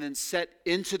earth and then set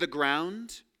into the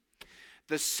ground,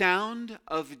 the sound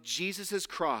of Jesus'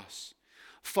 cross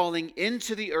falling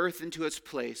into the earth, into its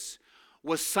place,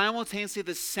 was simultaneously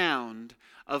the sound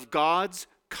of God's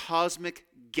cosmic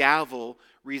gavel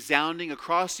resounding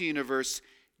across the universe,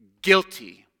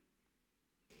 guilty.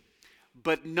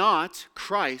 But not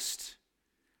Christ,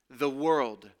 the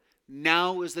world.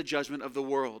 Now is the judgment of the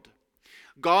world.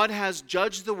 God has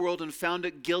judged the world and found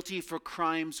it guilty for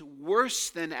crimes worse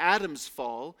than Adam's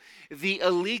fall, the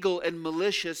illegal and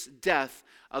malicious death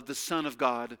of the Son of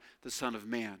God, the Son of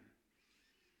Man.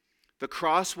 The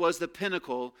cross was the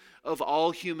pinnacle of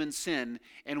all human sin,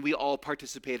 and we all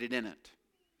participated in it.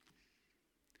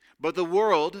 But the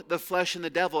world, the flesh, and the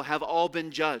devil have all been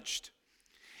judged.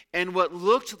 And what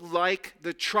looked like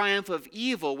the triumph of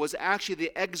evil was actually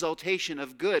the exaltation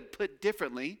of good. Put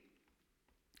differently,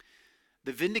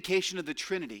 the vindication of the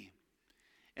Trinity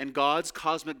and God's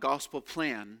cosmic gospel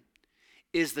plan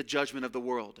is the judgment of the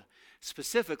world.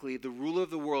 Specifically, the ruler of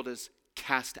the world is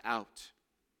cast out.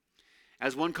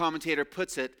 As one commentator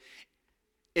puts it,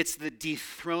 it's the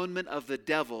dethronement of the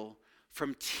devil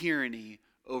from tyranny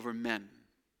over men.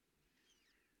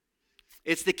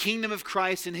 It's the kingdom of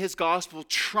Christ and his gospel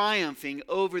triumphing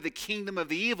over the kingdom of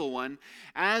the evil one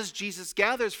as Jesus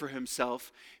gathers for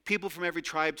himself people from every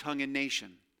tribe, tongue, and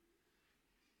nation.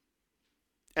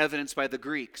 Evidenced by the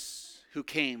Greeks who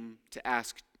came to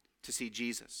ask to see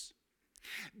Jesus.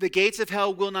 The gates of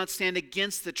hell will not stand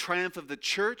against the triumph of the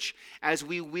church as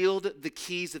we wield the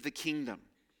keys of the kingdom.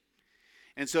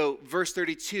 And so, verse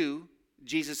 32,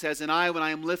 Jesus says, "And I, when I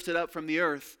am lifted up from the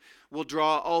earth, will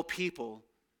draw all people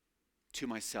to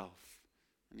myself."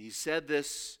 And he said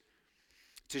this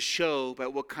to show by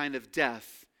what kind of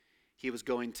death he was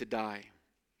going to die.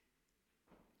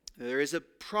 There is a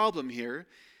problem here,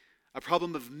 a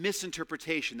problem of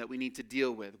misinterpretation that we need to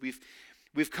deal with.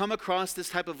 We've come across this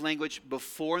type of language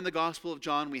before in the Gospel of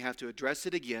John. We have to address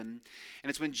it again. And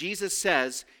it's when Jesus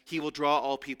says he will draw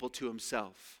all people to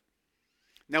himself.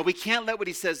 Now, we can't let what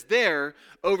he says there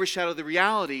overshadow the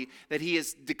reality that he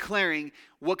is declaring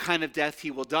what kind of death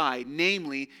he will die,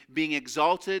 namely being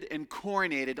exalted and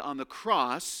coronated on the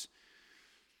cross,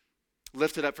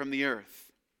 lifted up from the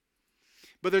earth.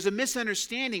 But there's a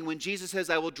misunderstanding when Jesus says,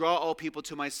 "I will draw all people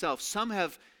to myself."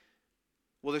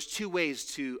 There's two ways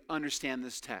to understand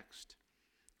this text.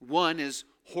 One is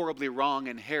horribly wrong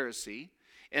and heresy,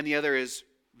 and the other is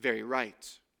very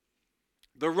right.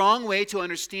 The wrong way to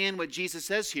understand what Jesus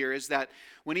says here is that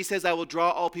when he says, "I will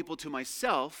draw all people to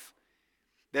myself,"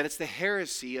 that it's the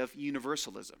heresy of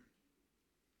universalism,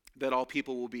 that all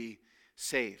people will be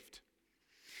saved.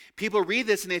 People read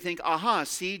this and they think, aha,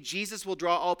 see, Jesus will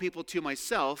draw all people to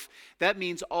myself. That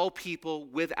means all people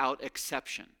without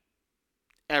exception.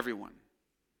 Everyone.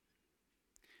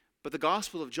 But the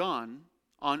Gospel of John,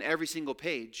 on every single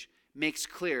page, makes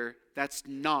clear that's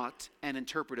not an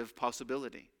interpretive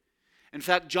possibility. In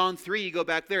fact, John 3, you go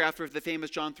back there after the famous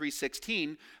John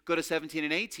 3:16, go to 17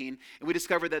 and 18, and we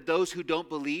discover that those who don't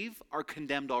believe are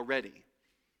condemned already.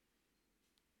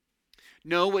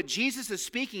 No, what Jesus is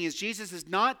speaking is Jesus is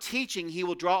not teaching he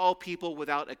will draw all people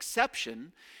without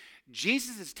exception.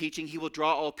 Jesus is teaching he will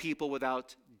draw all people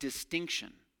without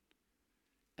distinction.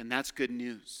 And that's good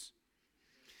news.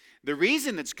 The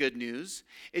reason it's good news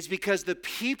is because the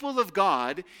people of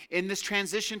God in this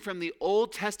transition from the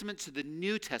Old Testament to the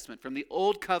New Testament, from the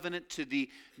Old Covenant to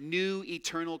the new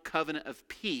eternal covenant of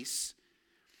peace,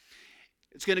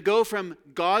 it's going to go from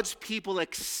God's people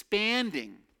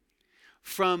expanding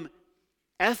from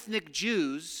ethnic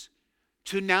Jews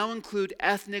to now include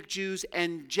ethnic Jews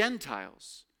and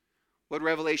Gentiles, what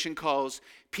Revelation calls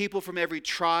people from every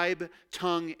tribe,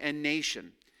 tongue, and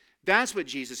nation. That's what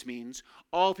Jesus means.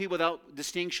 All people without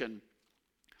distinction.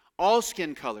 All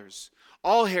skin colors.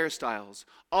 All hairstyles.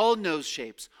 All nose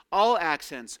shapes. All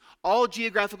accents. All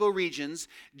geographical regions.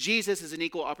 Jesus is an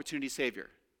equal opportunity Savior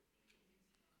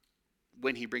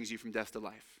when he brings you from death to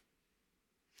life.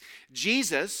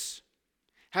 Jesus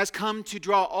has come to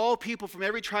draw all people from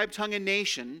every tribe, tongue, and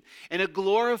nation, and it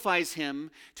glorifies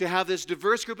him to have this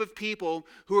diverse group of people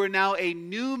who are now a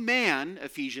new man,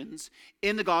 Ephesians,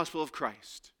 in the gospel of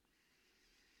Christ.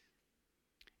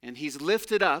 And he's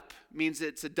lifted up means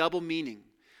it's a double meaning.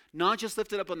 Not just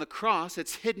lifted up on the cross,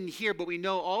 it's hidden here, but we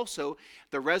know also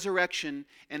the resurrection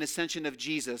and ascension of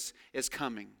Jesus is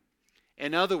coming.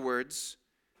 In other words,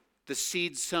 the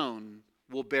seed sown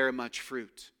will bear much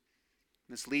fruit.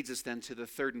 This leads us then to the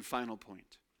third and final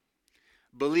point.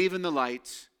 Believe in the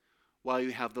light while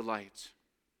you have the light.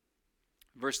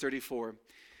 Verse 34.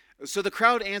 So the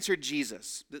crowd answered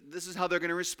Jesus. This is how they're going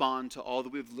to respond to all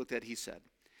that we've looked at, he said.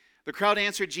 The crowd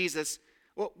answered Jesus,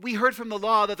 "Well, we heard from the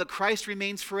law that the Christ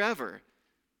remains forever.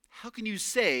 How can you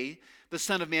say the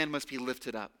Son of Man must be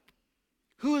lifted up?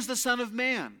 Who is the Son of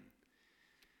Man?"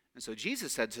 And so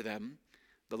Jesus said to them,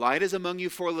 "The light is among you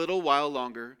for a little while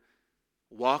longer.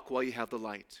 Walk while you have the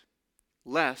light,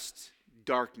 lest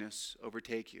darkness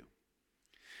overtake you.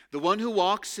 The one who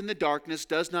walks in the darkness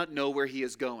does not know where he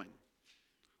is going.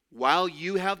 While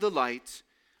you have the light,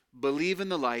 believe in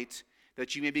the light,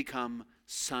 that you may become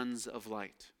sons of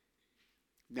light."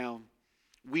 Now,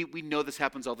 we know this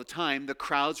happens all the time. The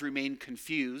crowds remain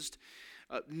confused.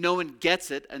 No one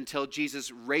gets it until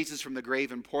Jesus raises from the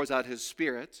grave and pours out his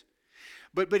Spirit.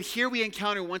 But here we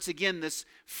encounter once again this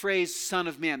phrase, Son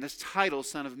of Man, this title,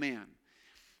 Son of Man.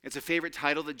 It's a favorite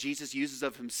title that Jesus uses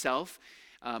of himself.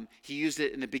 He used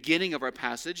it in the beginning of our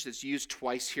passage. It's used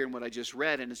twice here in what I just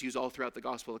read, and it's used all throughout the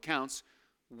gospel accounts.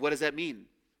 What does that mean?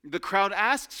 The crowd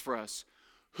asks for us,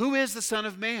 who is the Son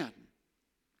of Man?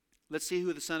 Let's see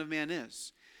who the Son of Man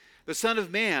is. The Son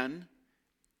of Man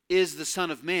is the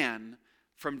Son of Man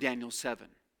from Daniel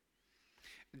 7.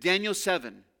 Daniel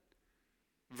 7,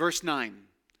 verse 9.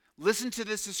 Listen to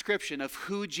this description of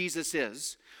who Jesus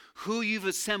is, who you've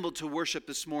assembled to worship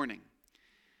this morning.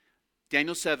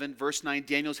 Daniel 7, verse 9,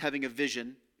 Daniel's having a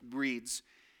vision, reads,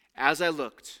 "As I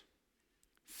looked,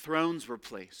 thrones were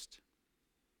placed,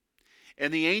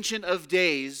 and the Ancient of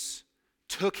Days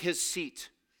took his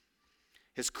seat.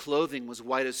 His clothing was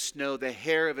white as snow, the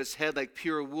hair of his head like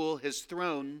pure wool. His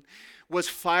throne was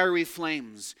fiery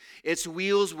flames. Its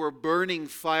wheels were burning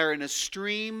fire, and a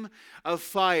stream of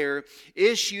fire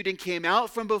issued and came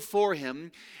out from before him,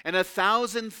 and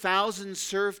 1,000,000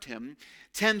 served him.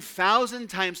 10,000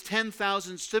 times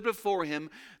 10,000 stood before him.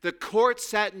 The court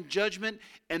sat in judgment,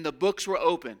 and the books were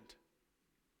opened."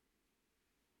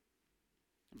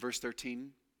 Verse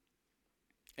 13,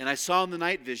 "And I saw in the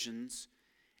night visions,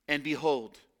 and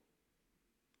behold,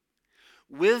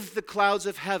 with the clouds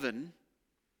of heaven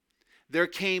there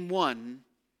came one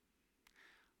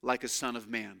like a son of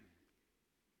man.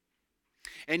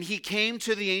 And he came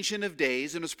to the Ancient of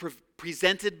Days and was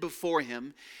presented before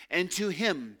him, and to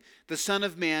him, the Son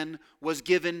of Man, was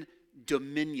given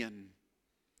dominion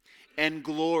and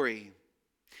glory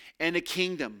and a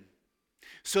kingdom,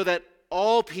 so that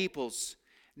all peoples,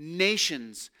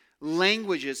 nations,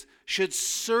 languages should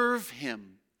serve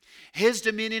him. His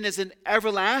dominion is an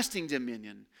everlasting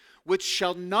dominion, which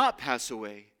shall not pass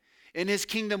away, and his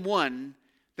kingdom one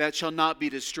that shall not be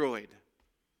destroyed."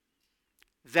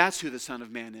 That's who the Son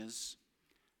of Man is.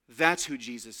 That's who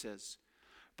Jesus is.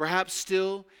 Perhaps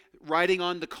still riding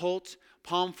on the colt,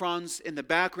 palm fronds in the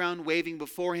background, waving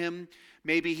before him.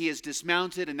 Maybe he is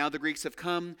dismounted and now the Greeks have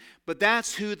come. But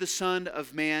that's who the Son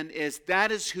of Man is.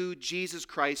 That is who Jesus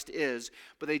Christ is.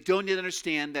 But they don't yet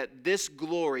understand that this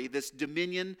glory, this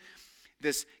dominion,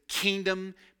 this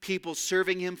kingdom, people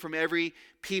serving him from every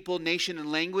people, nation,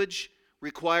 and language,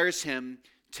 requires him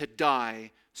to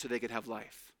die so they could have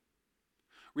life.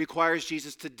 Requires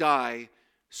Jesus to die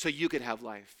so you could have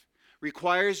life.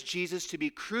 Requires Jesus to be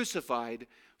crucified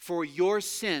for your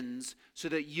sins so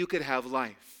that you could have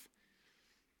life.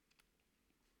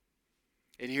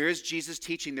 And here is Jesus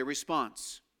teaching their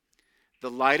response. "The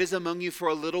light is among you for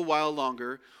a little while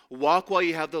longer. Walk while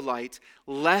you have the light,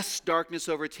 lest darkness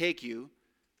overtake you.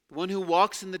 The one who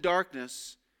walks in the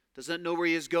darkness does not know where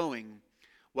he is going.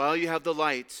 While you have the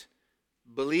light,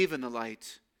 believe in the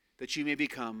light, that you may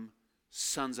become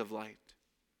sons of light."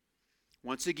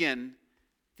 Once again,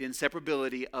 the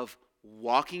inseparability of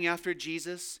walking after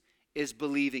Jesus is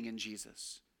believing in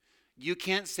Jesus. You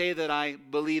can't say that I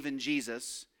believe in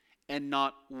Jesus and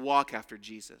not walk after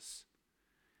Jesus.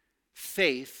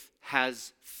 Faith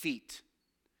has feet.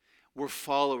 We're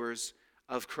followers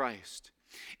of Christ.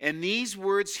 And these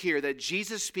words here that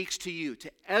Jesus speaks to you,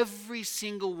 to every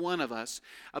single one of us,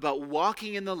 about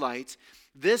walking in the light,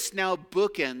 this now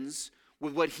bookends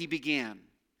with what he began.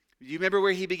 Do you remember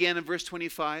where he began in verse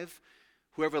 25?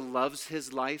 "Whoever loves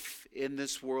his life in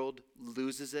this world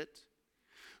loses it.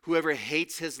 Whoever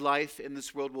hates his life in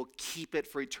this world will keep it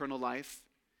for eternal life.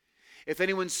 If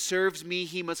anyone serves me,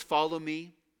 he must follow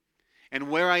me. And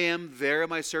where I am, there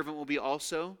my servant will be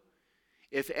also.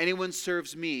 If anyone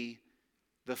serves me,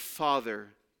 the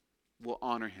Father will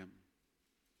honor him."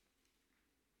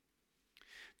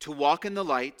 To walk in the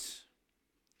light,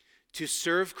 to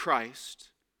serve Christ,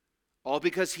 all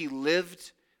because he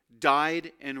lived,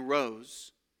 died, and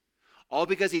rose, all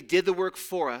because he did the work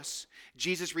for us.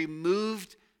 Jesus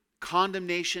removed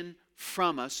condemnation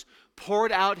from us,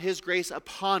 poured out his grace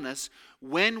upon us.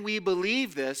 When we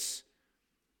believe this,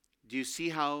 do you see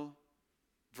how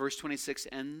verse 26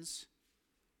 ends?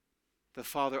 The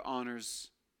Father honors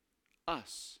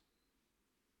us,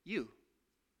 you.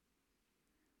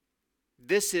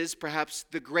 This is perhaps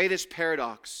the greatest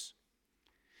paradox.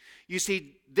 You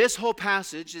see, this whole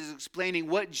passage is explaining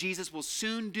what Jesus will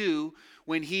soon do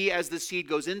when he, as the seed,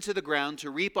 goes into the ground to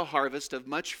reap a harvest of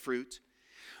much fruit.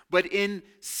 But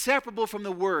inseparable from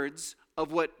the words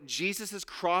of what Jesus'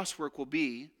 cross work will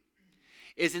be,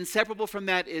 is inseparable from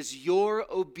that is your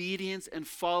obedience and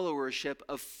followership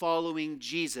of following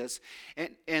Jesus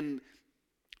and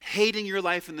hating your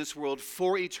life in this world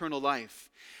for eternal life.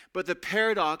 But the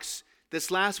paradox,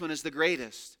 this last one, is the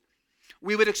greatest.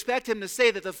 We would expect him to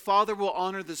say that the Father will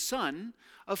honor the Son,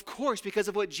 of course, because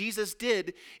of what Jesus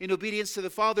did in obedience to the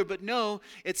Father. But no,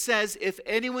 it says, if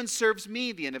anyone serves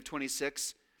me, the end of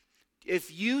 26,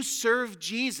 if you serve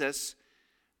Jesus,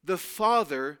 the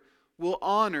Father will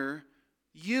honor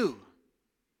you.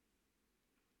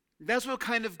 That's what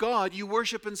kind of God you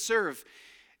worship and serve.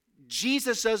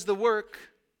 Jesus does the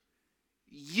work,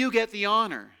 you get the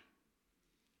honor.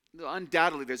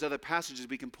 Undoubtedly, there's other passages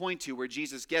we can point to where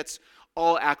Jesus gets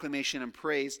all acclamation and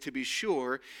praise, to be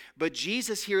sure. But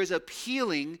Jesus here is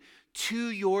appealing to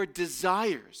your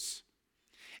desires.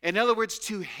 In other words,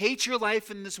 to hate your life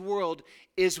in this world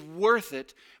is worth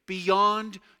it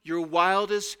beyond your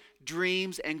wildest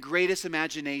dreams and greatest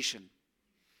imagination.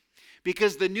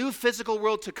 Because the new physical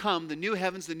world to come, the new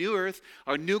heavens, the new earth,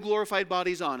 our new glorified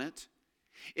bodies on it,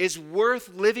 is worth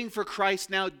living for Christ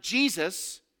now.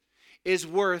 Jesus is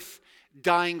worth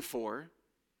dying for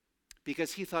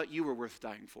because he thought you were worth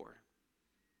dying for.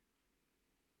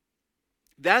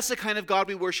 That's the kind of God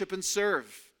we worship and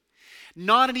serve.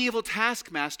 Not an evil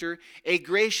taskmaster, a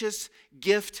gracious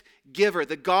gift giver,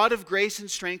 the God of grace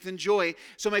and strength and joy.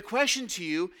 So my question to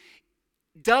you,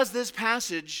 does this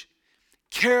passage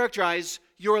characterize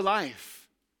your life?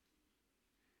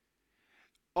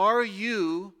 Are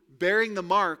you bearing the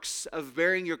marks of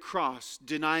bearing your cross,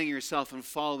 denying yourself and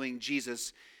following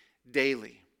Jesus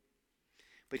daily?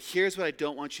 But here's what I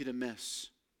don't want you to miss.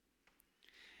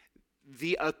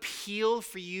 The appeal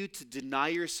for you to deny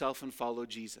yourself and follow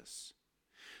Jesus,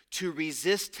 to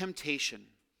resist temptation,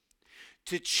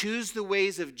 to choose the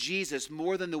ways of Jesus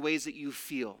more than the ways that you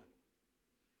feel.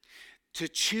 To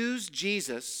choose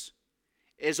Jesus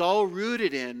is all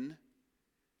rooted in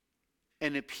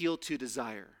an appeal to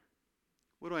desire.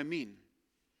 What do I mean?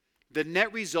 The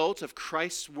net result of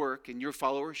Christ's work in your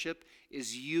followership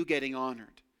is you getting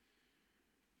honored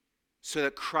so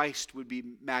that Christ would be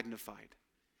magnified,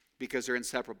 because they're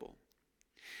inseparable.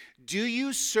 Do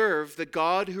you serve the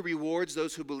God who rewards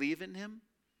those who believe in him?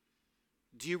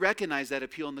 Do you recognize that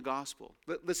appeal in the gospel?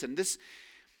 Listen, this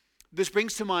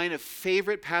brings to mind a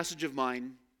favorite passage of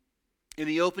mine in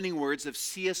the opening words of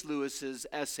C.S. Lewis's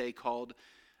essay called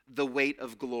The Weight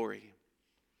of Glory.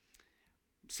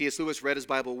 C.S. Lewis read his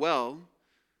Bible well.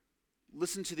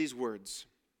 Listen to these words.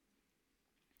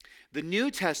 The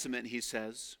New Testament, he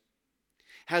says,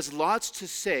 has lots to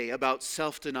say about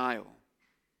self-denial,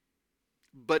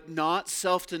 but not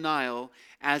self-denial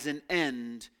as an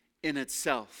end in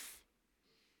itself.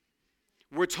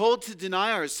 We're told to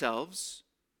deny ourselves,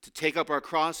 to take up our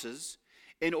crosses,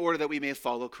 in order that we may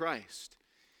follow Christ.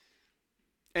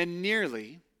 And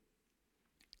nearly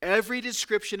every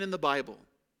description in the Bible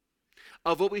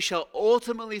of what we shall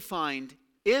ultimately find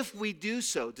if we do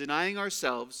so, denying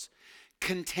ourselves,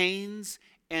 contains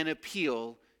an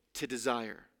appeal to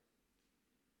desire.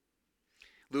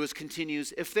 Lewis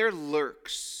continues, if there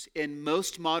lurks in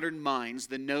most modern minds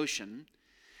the notion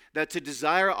that to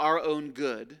desire our own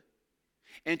good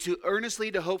and to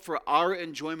earnestly to hope for our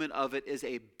enjoyment of it is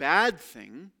a bad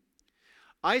thing,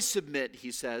 I submit,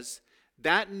 he says,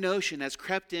 that notion has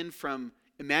crept in from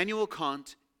Immanuel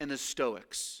Kant and the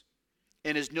Stoics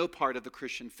and is no part of the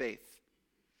Christian faith.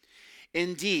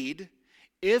 Indeed,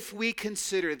 if we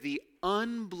consider the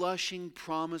unblushing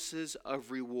promises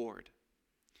of reward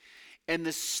and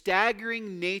the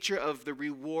staggering nature of the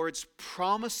rewards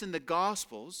promised in the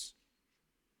Gospels,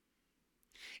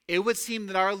 it would seem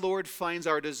that our Lord finds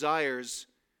our desires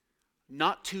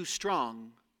not too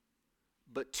strong,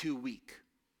 but too weak.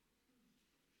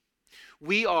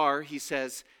 We are, he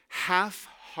says,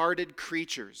 half-hearted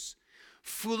creatures,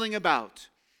 fooling about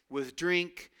with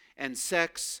drink and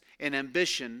sex and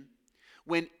ambition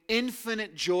when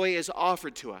infinite joy is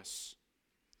offered to us.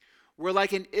 We're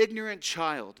like an ignorant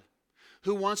child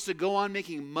who wants to go on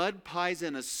making mud pies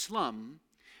in a slum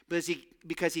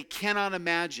because he cannot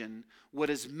imagine what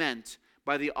is meant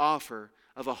by the offer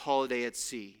of a holiday at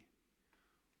sea.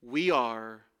 We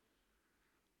are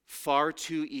far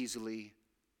too easily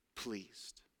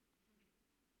pleased.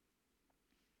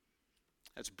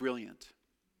 That's brilliant.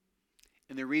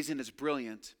 And the reason it's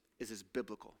brilliant is it's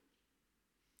biblical.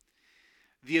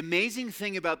 The amazing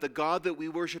thing about the God that we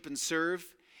worship and serve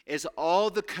is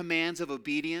all the commands of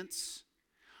obedience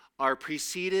are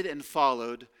preceded and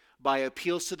followed by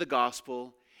appeals to the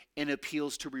gospel and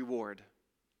appeals to reward.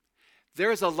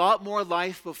 There is a lot more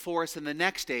life before us in the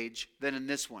next age than in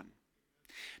this one.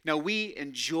 Now, we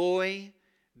enjoy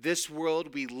this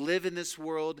world. We live in this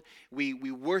world. We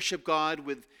worship God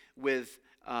with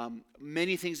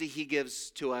many things that he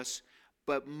gives to us.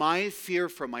 But my fear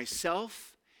for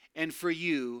myself and for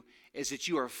you is that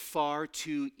you are far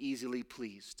too easily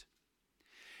pleased.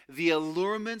 The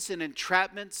allurements and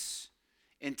entrapments,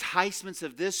 enticements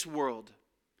of this world,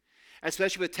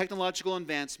 especially with technological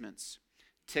advancements,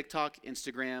 TikTok,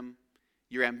 Instagram,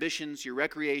 your ambitions, your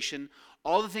recreation,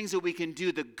 all the things that we can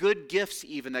do, the good gifts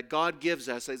even that God gives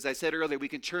us. As I said earlier, we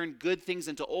can turn good things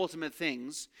into ultimate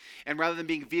things, and rather than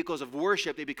being vehicles of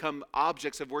worship, they become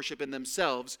objects of worship in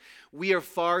themselves. We are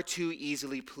far too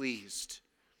easily pleased.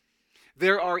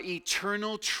 There are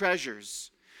eternal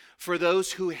treasures for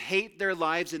those who hate their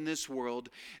lives in this world,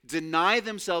 deny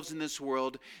themselves in this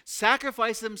world,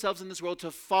 sacrifice themselves in this world to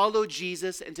follow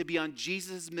Jesus and to be on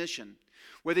Jesus' mission.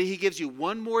 Whether he gives you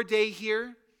one more day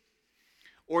here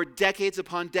or decades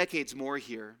upon decades more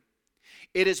here,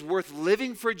 it is worth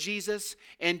living for Jesus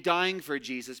and dying for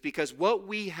Jesus, because what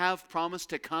we have promised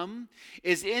to come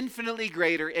is infinitely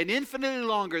greater and infinitely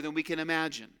longer than we can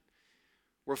imagine.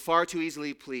 We're far too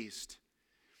easily pleased.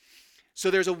 So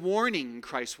there's a warning in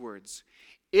Christ's words.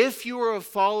 If you are a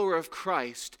follower of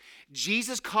Christ,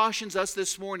 Jesus cautions us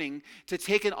this morning to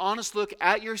take an honest look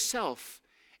at yourself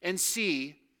and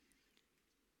see,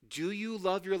 do you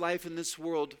love your life in this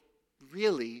world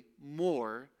really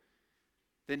more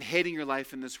than hating your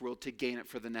life in this world to gain it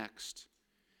for the next?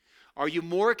 Are you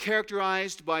more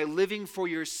characterized by living for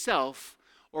yourself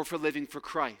or for living for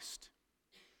Christ?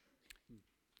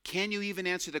 Can you even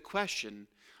answer the question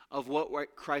of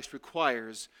what Christ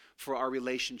requires for our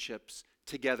relationships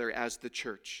together as the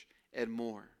church and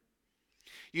more?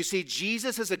 You see,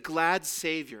 Jesus is a glad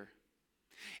Savior,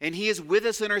 and he is with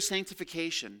us in our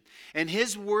sanctification. And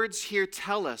his words here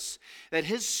tell us that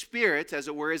his Spirit, as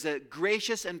it were, is a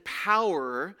gracious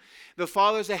empowerer. The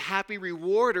Father is a happy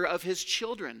rewarder of his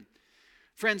children.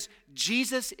 Friends,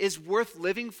 Jesus is worth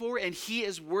living for, and he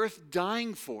is worth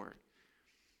dying for.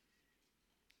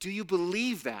 Do you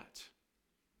believe that?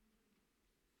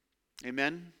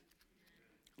 Amen?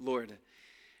 Lord,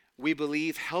 we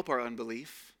believe, help our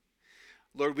unbelief.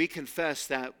 Lord, we confess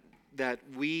that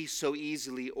we so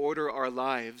easily order our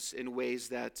lives in ways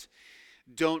that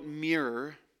don't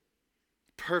mirror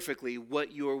perfectly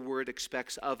what your word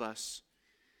expects of us.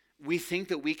 We think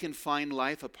that we can find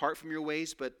life apart from your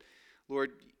ways, but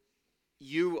Lord,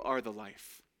 you are the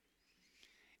life.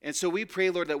 And so we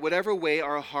pray, Lord, that whatever way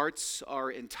our hearts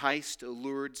are enticed,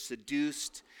 allured,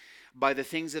 seduced by the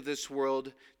things of this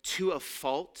world to a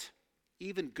fault,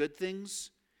 even good things,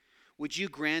 would you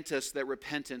grant us that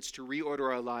repentance to reorder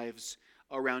our lives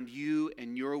around you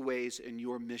and your ways and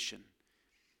your mission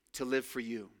to live for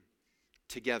you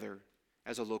together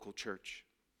as a local church.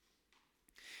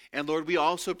 And Lord, we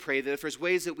also pray that if there's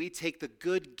ways that we take the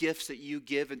good gifts that you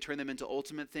give and turn them into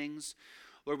ultimate things,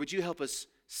 Lord, would you help us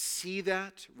see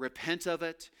that, repent of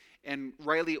it, and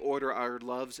rightly order our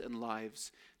loves and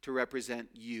lives to represent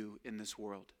you in this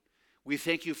world. We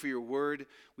thank you for your word.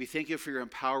 We thank you for your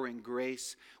empowering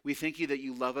grace. We thank you that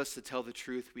you love us to tell the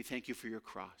truth. We thank you for your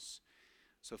cross.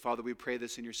 So, Father, we pray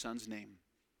this in your Son's name.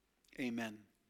 Amen.